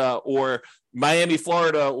Atlanta or Miami,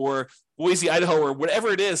 Florida, or Boise, Idaho, or whatever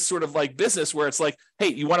it is, sort of like business where it's like, hey,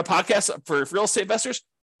 you want a podcast for real estate investors?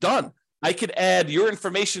 Done. I could add your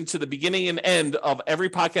information to the beginning and end of every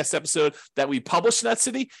podcast episode that we publish in that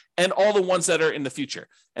city and all the ones that are in the future.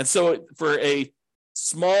 And so for a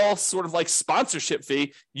small sort of like sponsorship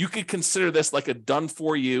fee, you could consider this like a done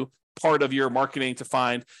for you part of your marketing to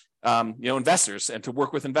find, investors and to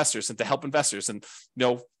work with investors and to help investors. And,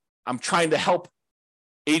 I'm trying to help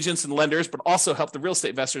agents and lenders, but also help the real estate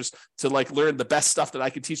investors to like learn the best stuff that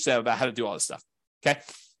I can teach them about how to do all this stuff. Okay.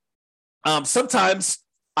 Sometimes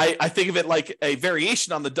I think of it like a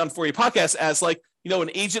variation on the Done For You podcast as like,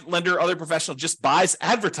 an agent, lender, other professional just buys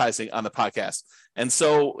advertising on the podcast. And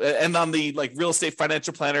so, and on the like Real Estate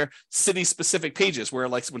Financial Planner city specific pages where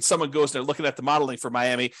like when someone goes and they're looking at the modeling for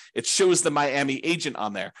Miami, it shows the Miami agent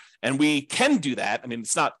on there. And we can do that. I mean,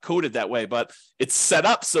 it's not coded that way, but it's set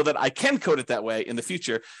up so that I can code it that way in the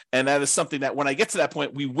future. And that is something that when I get to that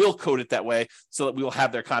point, we will code it that way so that we will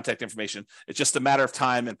have their contact information. It's just a matter of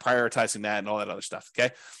time and prioritizing that and all that other stuff.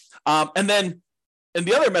 Okay. And then in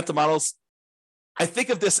the other mental models, I think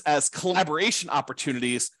of this as collaboration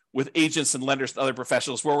opportunities with agents and lenders and other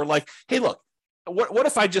professionals where we're like, hey, look, what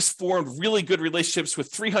if I just formed really good relationships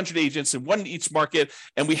with 300 agents and one in each market,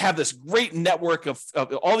 and we have this great network of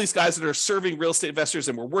all these guys that are serving real estate investors,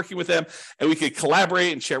 and we're working with them, and we could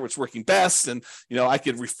collaborate and share what's working best, and I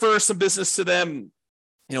could refer some business to them.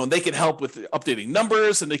 And they can help with updating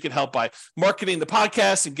numbers, and they can help by marketing the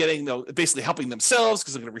podcast and getting, basically helping themselves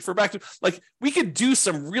because they're going to refer back to, like, we could do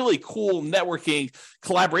some really cool networking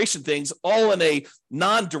collaboration things all in a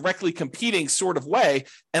non-directly competing sort of way.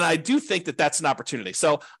 And I do think that that's an opportunity.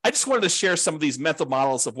 So I just wanted to share some of these mental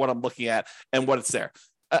models of what I'm looking at and what it's there.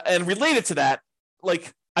 And related to that,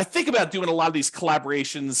 like, I think about doing a lot of these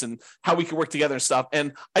collaborations and how we can work together and stuff.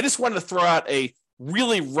 And I just wanted to throw out a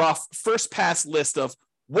really rough first pass list of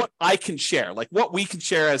what I can share, like what we can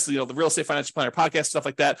share as the Real Estate Financial Planner podcast, stuff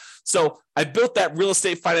like that. So I built that Real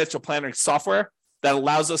Estate Financial Planner software that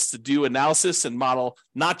allows us to do analysis and model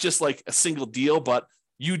not just like a single deal, but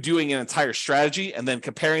you doing an entire strategy and then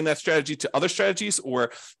comparing that strategy to other strategies,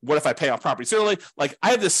 or what if I pay off properties early? Like,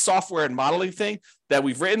 I have this software and modeling thing that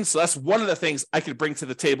we've written. So that's one of the things I could bring to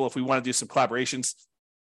the table if we want to do some collaborations.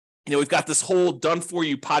 We've got this whole done for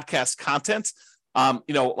you podcast content.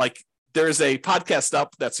 Like, there's a podcast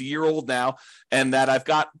up that's a year old now, and that I've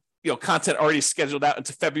got content already scheduled out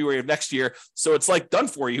into February of next year. So it's like done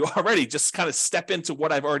for you already. Just kind of step into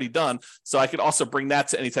what I've already done. So I could also bring that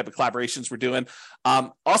to any type of collaborations we're doing.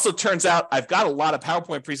 Also turns out I've got a lot of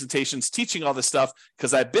PowerPoint presentations teaching all this stuff,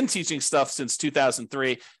 because I've been teaching stuff since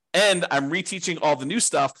 2003, and I'm reteaching all the new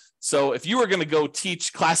stuff. So if you were going to go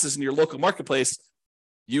teach classes in your local marketplace,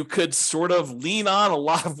 you could sort of lean on a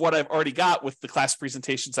lot of what I've already got with the class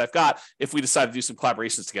presentations I've got if we decide to do some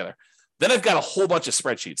collaborations together. Then I've got a whole bunch of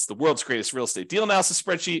spreadsheets, the world's greatest real estate deal analysis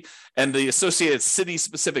spreadsheet and the associated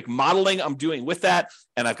city-specific modeling I'm doing with that.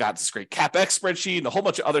 And I've got this great CapEx spreadsheet and a whole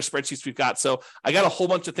bunch of other spreadsheets we've got. So I got a whole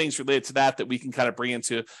bunch of things related to that we can kind of bring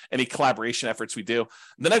into any collaboration efforts we do.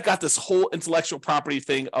 And then I've got this whole intellectual property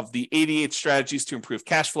thing of the 88 strategies to improve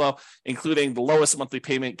cash flow, including the lowest monthly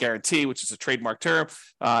payment guarantee, which is a trademark term,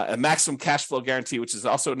 a maximum cash flow guarantee, which is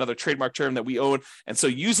also another trademark term that we own. And so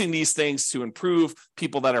using these things to improve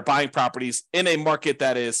people that are buying properties in a market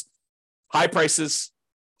that is high prices,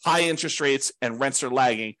 high interest rates, and rents are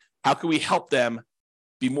lagging, how can we help them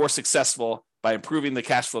be more successful by improving the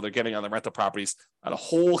cash flow they're getting on the rental properties, and a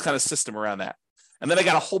whole kind of system around that. And then I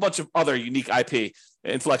got a whole bunch of other unique IP,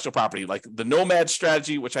 intellectual property, like the Nomad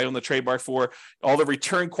strategy, which I own the trademark for, all the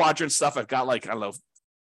return quadrant stuff. I've got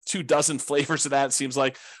 24 flavors of that, it seems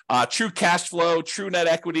like. True cash flow, true net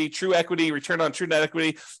equity, true equity, return on true net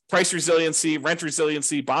equity, price resiliency, rent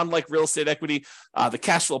resiliency, bond-like real estate equity, the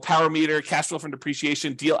cash flow power meter, cash flow from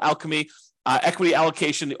depreciation, deal alchemy, equity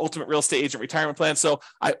allocation, the ultimate real estate agent retirement plan. So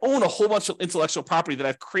I own a whole bunch of intellectual property that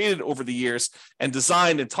I've created over the years and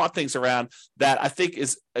designed and taught things around that I think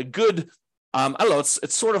is a good,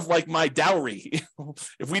 it's sort of like my dowry.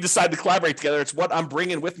 If we decide to collaborate together, it's what I'm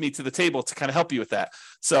bringing with me to the table to kind of help you with that.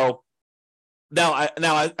 So now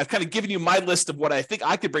I've kind of given you my list of what I think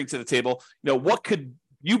I could bring to the table. What could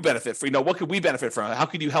you benefit from? What could we benefit from? How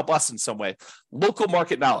could you help us in some way? Local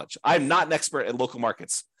market knowledge. I'm not an expert in local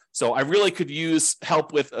markets, so I really could use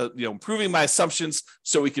help with improving my assumptions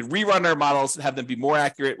so we could rerun our models and have them be more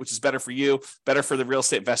accurate, which is better for you, better for the real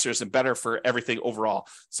estate investors, and better for everything overall.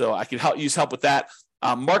 So I can use help with that.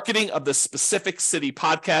 Marketing of the specific city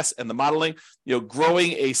podcast and the modeling,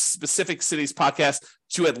 growing a specific city's podcast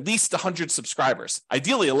to at least 100 subscribers,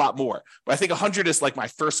 ideally a lot more, but I think 100 is like my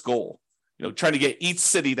first goal, trying to get each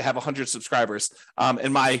city to have 100 subscribers.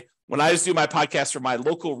 When I was doing my podcast for my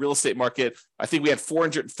local real estate market, I think we had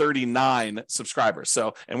 439 subscribers.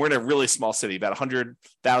 So, and we're in a really small city, about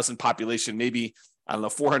 100,000 population, maybe,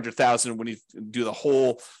 400,000 when you do the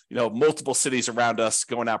whole, multiple cities around us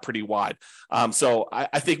going out pretty wide. So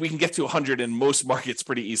I think we can get to 100 in most markets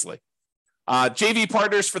pretty easily. JV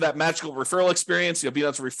partners for that magical referral experience. You'll be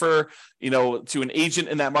able to refer, to an agent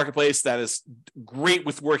in that marketplace that is great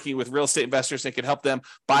with working with real estate investors and can help them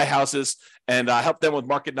buy houses and help them with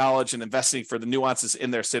market knowledge and investing for the nuances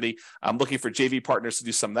in their city. I'm looking for JV partners to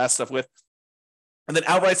do some of that stuff with. And then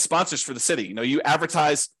outright sponsors for the city. You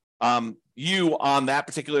advertise you on that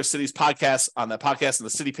particular city's podcast, on the podcast and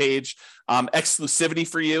the city page, exclusivity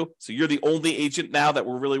for you. So you're the only agent now that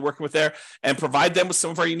we're really working with there, and provide them with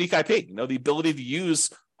some of our unique IP, the ability to use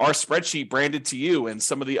our spreadsheet branded to you and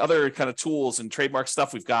some of the other kind of tools and trademark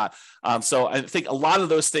stuff we've got. So I think a lot of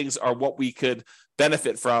those things are what we could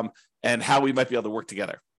benefit from and how we might be able to work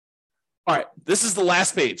together. All right, this is the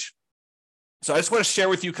last page. So I just want to share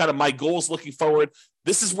with you kind of my goals looking forward.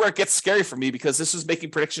 This is where it gets scary for me because this is making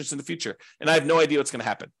predictions in the future, and I have no idea what's going to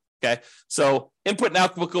happen. Okay. So input and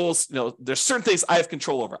output goals, there's certain things I have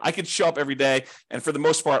control over. I can show up every day, and for the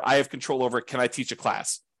most part, I have control over, can I teach a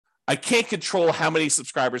class? I can't control how many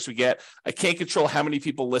subscribers we get. I can't control how many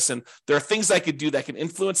people listen. There are things I could do that can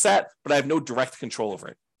influence that, but I have no direct control over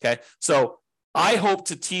it. Okay. So I hope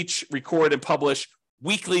to teach, record, and publish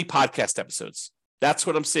weekly podcast episodes. That's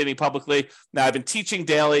what I'm stating publicly. Now, I've been teaching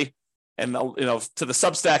daily, and to the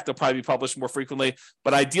Substack, they'll probably be published more frequently.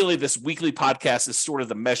 But ideally, this weekly podcast is sort of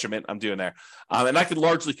the measurement I'm doing there. And I can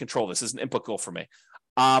largely control this as an input goal for me.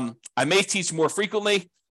 I may teach more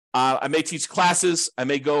frequently. I may teach classes. I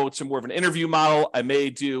may go to more of an interview model. I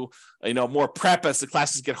may do, more prep as the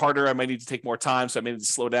classes get harder. I might need to take more time, so I may need to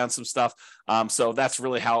slow down some stuff. So that's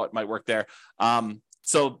really how it might work there.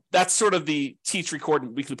 So that's sort of the teach, record,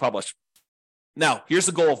 and weekly publish. Now, here's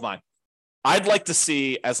the goal of mine. I'd like to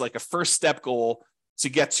see as like a first step goal to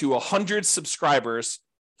get to 100 subscribers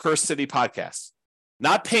per city podcast,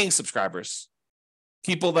 not paying subscribers,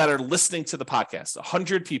 people that are listening to the podcast,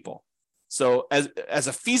 100 people. So as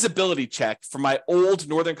a feasibility check for my old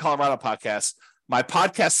Northern Colorado podcast, my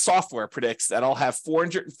podcast software predicts that I'll have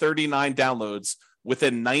 439 downloads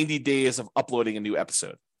within 90 days of uploading a new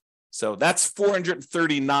episode. So that's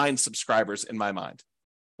 439 subscribers in my mind.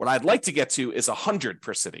 What I'd like to get to is 100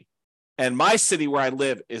 per city. And my city where I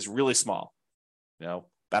live is really small, about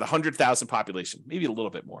 100,000 population, maybe a little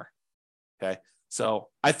bit more. Okay. So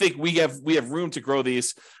I think we have room to grow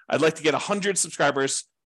these. I'd like to get 100 subscribers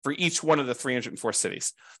for each one of the 304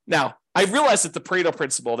 cities. Now, I realize that the Pareto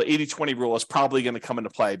principle, the 80-20 rule, is probably going to come into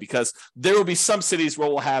play because there will be some cities where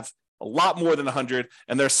we'll have a lot more than 100,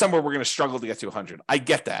 and there's somewhere we're going to struggle to get to 100. I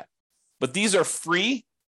get that. But these are free,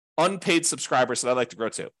 unpaid subscribers that I'd like to grow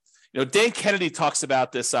to. Dan Kennedy talks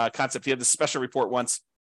about this concept. He had this special report once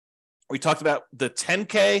where he talked about the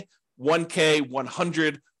 10K, 1K,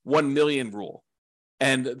 100, 1 million rule.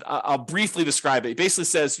 And I'll briefly describe it. It basically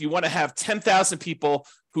says you want to have 10,000 people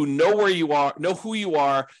who know where you are, know who you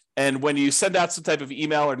are, and when you send out some type of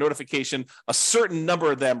email or notification, a certain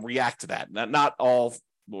number of them react to that. Not all,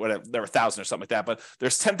 whatever, there are 1,000 or something like that, but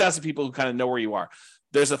there's 10,000 people who kind of know where you are.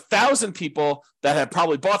 There's 1,000 people that have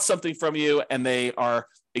probably bought something from you, and they are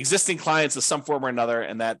existing clients of some form or another,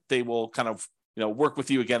 and that they will kind of work with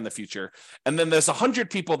you again in the future. And then there's 100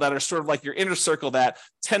 people that are sort of like your inner circle that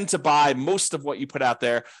tend to buy most of what you put out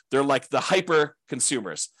there. They're like the hyper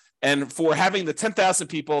consumers. And for having the 10,000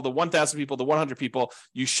 people, the 1,000 people, the 100 people,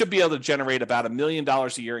 you should be able to generate about $1 million a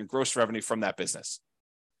year in gross revenue from that business.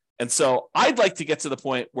 And so I'd like to get to the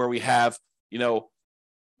point where we have,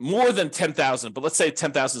 more than 10,000, but let's say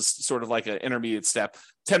 10,000 is sort of like an intermediate step,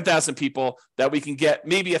 10,000 people that we can get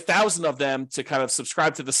maybe 1,000 of them to kind of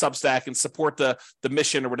subscribe to the Substack and support the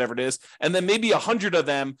mission or whatever it is. And then maybe 100 of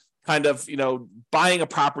them kind of, buying a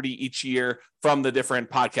property each year from the different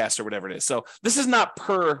podcasts or whatever it is. So this is not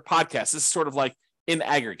per podcast. This is sort of like in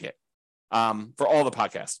aggregate for all the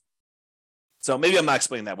podcasts. So maybe I'm not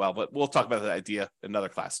explaining that well, but we'll talk about that idea in another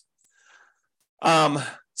class.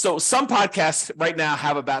 So some podcasts right now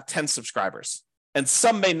have about 10 subscribers, and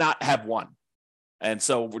some may not have one. And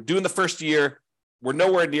so we're doing the first year. We're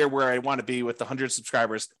nowhere near where I want to be with the 100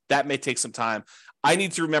 subscribers. That may take some time. I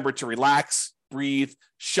need to remember to relax, breathe,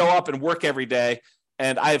 show up and work every day.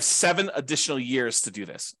 And I have 7 additional years to do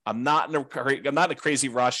this. I'm not in a crazy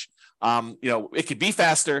rush. It could be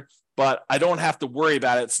faster, but I don't have to worry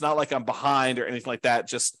about it. It's not like I'm behind or anything like that.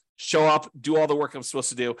 Just show up, do all the work I'm supposed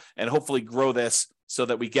to do, and hopefully grow this so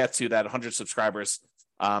that we get to that 100 subscribers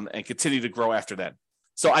and continue to grow after that.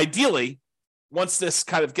 So ideally, once this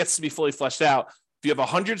kind of gets to be fully fleshed out, if you have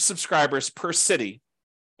 100 subscribers per city,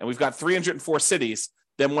 and we've got 304 cities,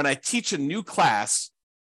 then when I teach a new class,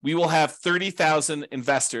 we will have 30,000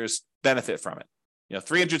 investors benefit from it.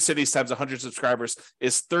 300 cities times 100 subscribers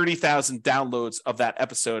is 30,000 downloads of that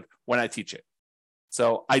episode when I teach it.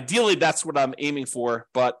 So ideally, that's what I'm aiming for.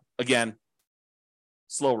 But again,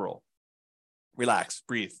 slow roll, relax,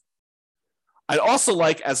 breathe. I'd also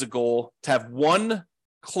like as a goal to have 1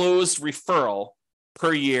 closed referral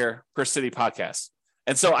per year per city podcast.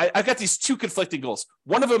 And so I've got these 2 conflicting goals.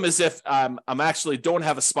 One of them is if I'm actually don't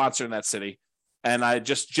have a sponsor in that city, and I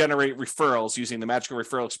just generate referrals using the magical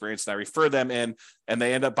referral experience, and I refer them in, and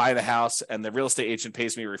they end up buying a house, and the real estate agent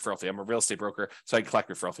pays me a referral fee. I'm a real estate broker, so I can collect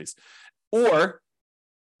referral fees. Or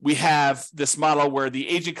we have this model where the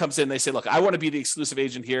agent comes in, they say, look, I want to be the exclusive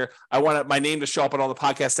agent here. I want my name to show up on all the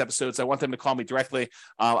podcast episodes. I want them to call me directly.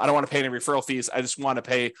 I don't want to pay any referral fees. I just want to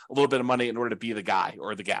pay a little bit of money in order to be the guy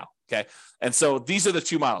or the gal. Okay. And so these are the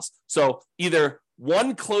 2 models. So either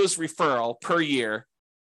 1 closed referral per year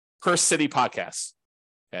per city podcast.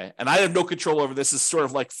 Okay. And I have no control over this. It's sort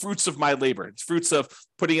of like fruits of my labor. It's fruits of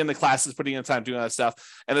putting in the classes, putting in time, doing all that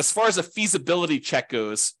stuff. And as far as a feasibility check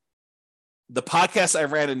goes, the podcast I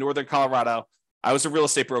ran in Northern Colorado, I was a real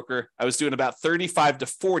estate broker. I was doing about 35 to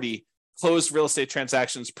 40 closed real estate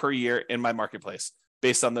transactions per year in my marketplace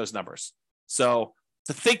based on those numbers. So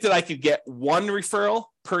to think that I could get 1 referral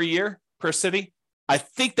per year per city, I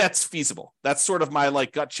think that's feasible. That's sort of my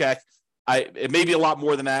gut check. It may be a lot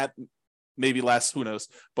more than that, maybe less, who knows,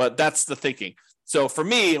 but that's the thinking. So for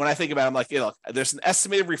me, when I think about it, I'm like, look, there's an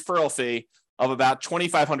estimated referral fee of about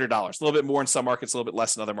 $2,500, a little bit more in some markets, a little bit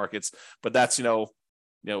less in other markets, but that's,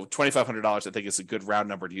 $2,500, I think is a good round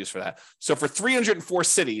number to use for that. So for 304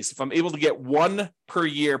 cities, if I'm able to get 1 per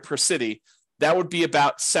year per city, that would be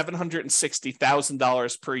about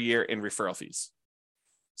 $760,000 per year in referral fees.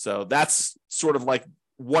 So that's sort of like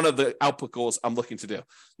one of the output goals I'm looking to do.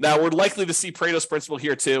 Now, we're likely to see Pareto's principle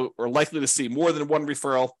here too. We're likely to see more than 1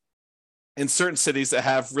 referral in certain cities that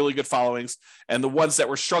have really good followings, and the ones that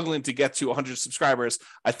we're struggling to get to 100 subscribers,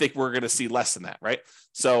 I think we're going to see less than that, right?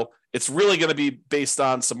 So it's really going to be based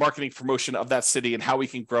on some marketing promotion of that city and how we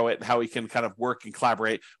can grow it and how we can kind of work and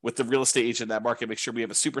collaborate with the real estate agent in that market, make sure we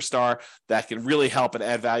have a superstar that can really help and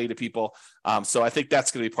add value to people. So I think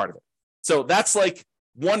that's going to be part of it. So that's like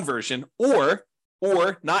one version, or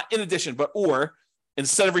not in addition, but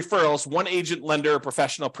instead of referrals, one agent, lender, or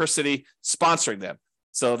professional per city sponsoring them.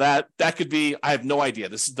 So that could be, I have no idea.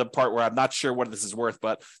 This is the part where I'm not sure what this is worth,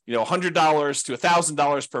 but $100 to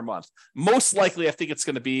 $1,000 per month. Most likely, I think it's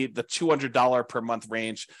going to be the $200 per month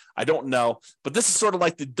range. I don't know, but this is sort of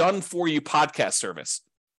like the done for you podcast service.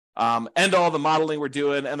 And all the modeling we're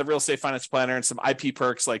doing and the real estate finance planner and some IP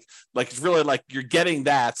perks, like it's really like you're getting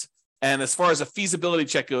that. And as far as a feasibility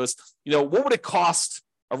check goes, what would it cost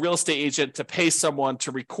a real estate agent to pay someone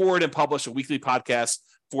to record and publish a weekly podcast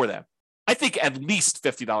for them? I think at least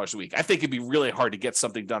 $50 a week. I think it'd be really hard to get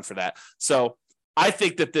something done for that. So I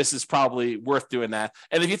think that this is probably worth doing that.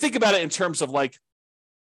 And if you think about it in terms of like,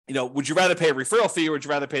 would you rather pay a referral fee or would you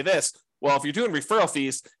rather pay this? Well, if you're doing referral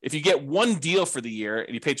fees, if you get one deal for the year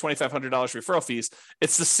and you pay $2,500 referral fees,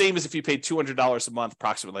 it's the same as if you paid $200 a month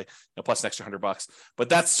approximately, plus an extra $100. But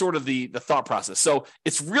that's sort of the thought process. So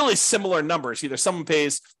it's really similar numbers. Either someone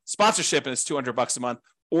pays sponsorship and it's $200 a month,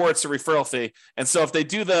 or it's a referral fee. And so if they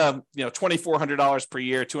do the $2,400 per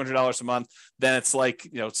year, $200 a month, then it's like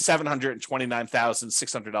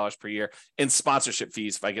 $729,600 per year in sponsorship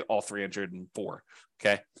fees if I get all 304.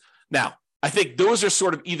 Okay. Now, I think those are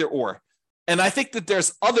sort of either or. And I think that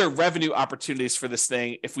there's other revenue opportunities for this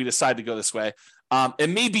thing if we decide to go this way.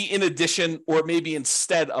 And maybe in addition, or maybe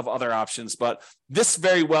instead of other options, but this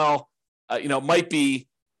very well, might be,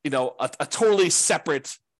 a totally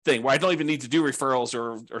separate thing where I don't even need to do referrals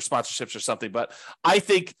or sponsorships or something. But I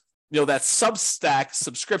think, that Substack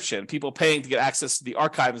subscription, people paying to get access to the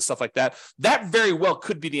archive and stuff like that, that very well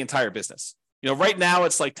could be the entire business. Right now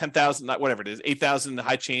it's like 10,000, whatever it is, 8,000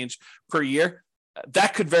 high change per year.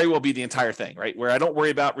 That could very well be the entire thing, right? Where I don't worry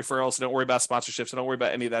about referrals, I don't worry about sponsorships, I don't worry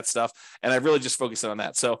about any of that stuff. And I really just focus on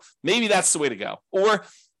that. So maybe that's the way to go. Or,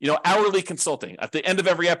 hourly consulting. At the end of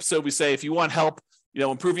every episode, we say, if you want help,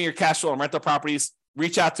 improving your cash flow on rental properties,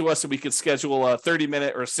 reach out to us and we can schedule a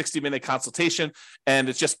 30-minute or 60-minute consultation. And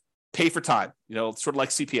it's just pay for time, sort of like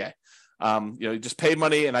CPA. You just pay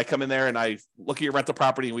money and I come in there and I look at your rental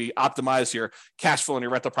property and we optimize your cash flow in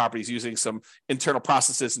your rental properties using some internal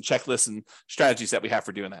processes and checklists and strategies that we have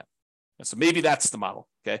for doing that. And so maybe that's the model.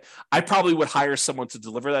 Okay. I probably would hire someone to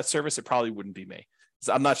deliver that service. It probably wouldn't be me.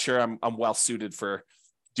 I'm not sure I'm well suited for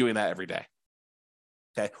doing that every day.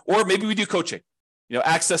 Okay. Or maybe we do coaching.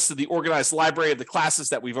 Access to the organized library of the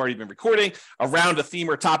classes that we've already been recording around a theme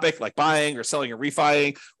or topic like buying or selling or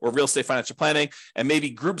refining or real estate financial planning, and maybe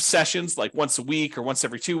group sessions like once a week or once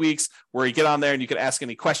every 2 weeks where you get on there and you can ask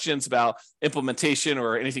any questions about implementation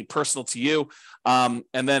or anything personal to you. And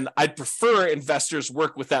then I'd prefer investors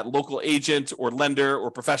work with that local agent or lender or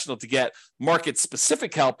professional to get market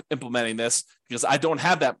specific help implementing this, because I don't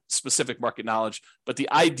have that specific market knowledge. But the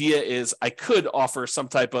idea is I could offer some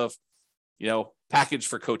type of package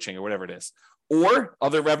for coaching or whatever it is. Or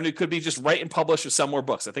other revenue could be just write and publish or sell more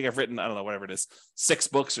books. I think I've written, whatever it is, 6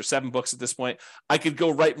 books or 7 books at this point. I could go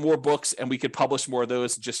write more books and we could publish more of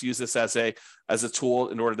those and just use this as a tool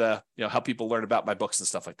in order to, help people learn about my books and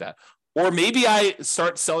stuff like that. Or maybe I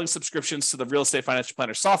start selling subscriptions to the real estate financial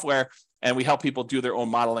planner software and we help people do their own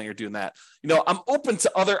modeling or doing that. I'm open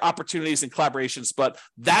to other opportunities and collaborations, but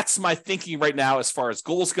that's my thinking right now as far as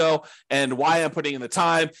goals go and why I'm putting in the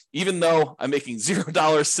time, even though I'm making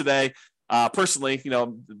 $0 today. Personally,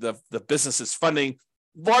 the business is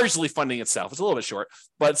largely funding itself. It's a little bit short,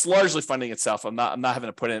 but it's largely funding itself. I'm not having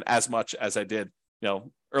to put in as much as I did,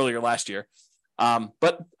 earlier last year.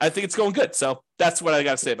 But I think it's going good. So that's what I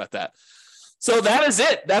got to say about that. So that is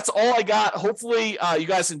it. That's all I got. Hopefully you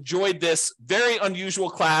guys enjoyed this very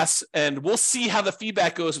unusual class, and we'll see how the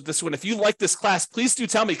feedback goes with this one. If you like this class, please do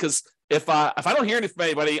tell me, because if I don't hear anything from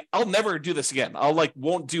anybody, I'll never do this again.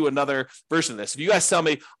 Won't do another version of this. If you guys tell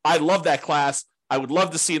me, I love that class, I would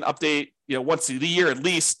love to see an update, once a year at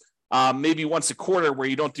least, maybe once a quarter where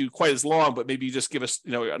you don't do quite as long, but maybe you just give us,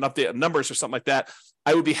 an update on numbers or something like that.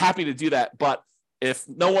 I would be happy to do that. But if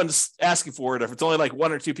no one's asking for it, or if it's only like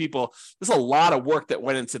 1 or 2 people, there's a lot of work that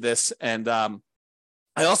went into this. And I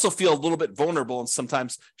also feel a little bit vulnerable in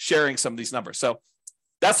sometimes sharing some of these numbers. So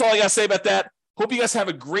that's all I got to say about that. Hope you guys have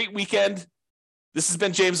a great weekend. This has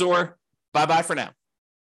been James Orr. Bye-bye for now.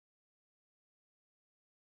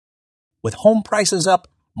 With home prices up,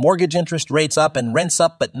 mortgage interest rates up, and rents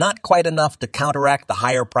up, but not quite enough to counteract the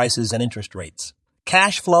higher prices and interest rates.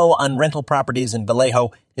 Cash flow on rental properties in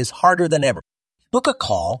Vallejo is harder than ever. Book a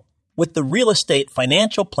call with the Real Estate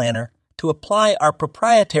Financial Planner to apply our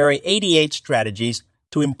proprietary 88 strategies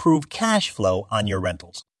to improve cash flow on your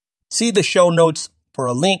rentals. See the show notes for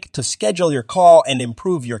a link to schedule your call and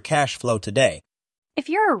improve your cash flow today. If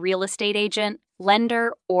you're a real estate agent,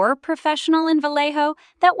 lender, or professional in Vallejo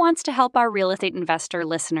that wants to help our real estate investor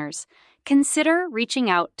listeners, consider reaching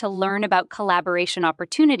out to learn about collaboration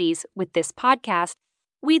opportunities with this podcast.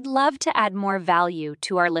 We'd love to add more value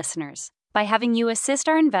to our listeners by having you assist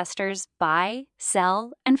our investors buy,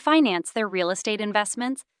 sell, and finance their real estate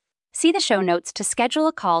investments. See the show notes to schedule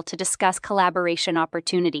a call to discuss collaboration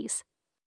opportunities.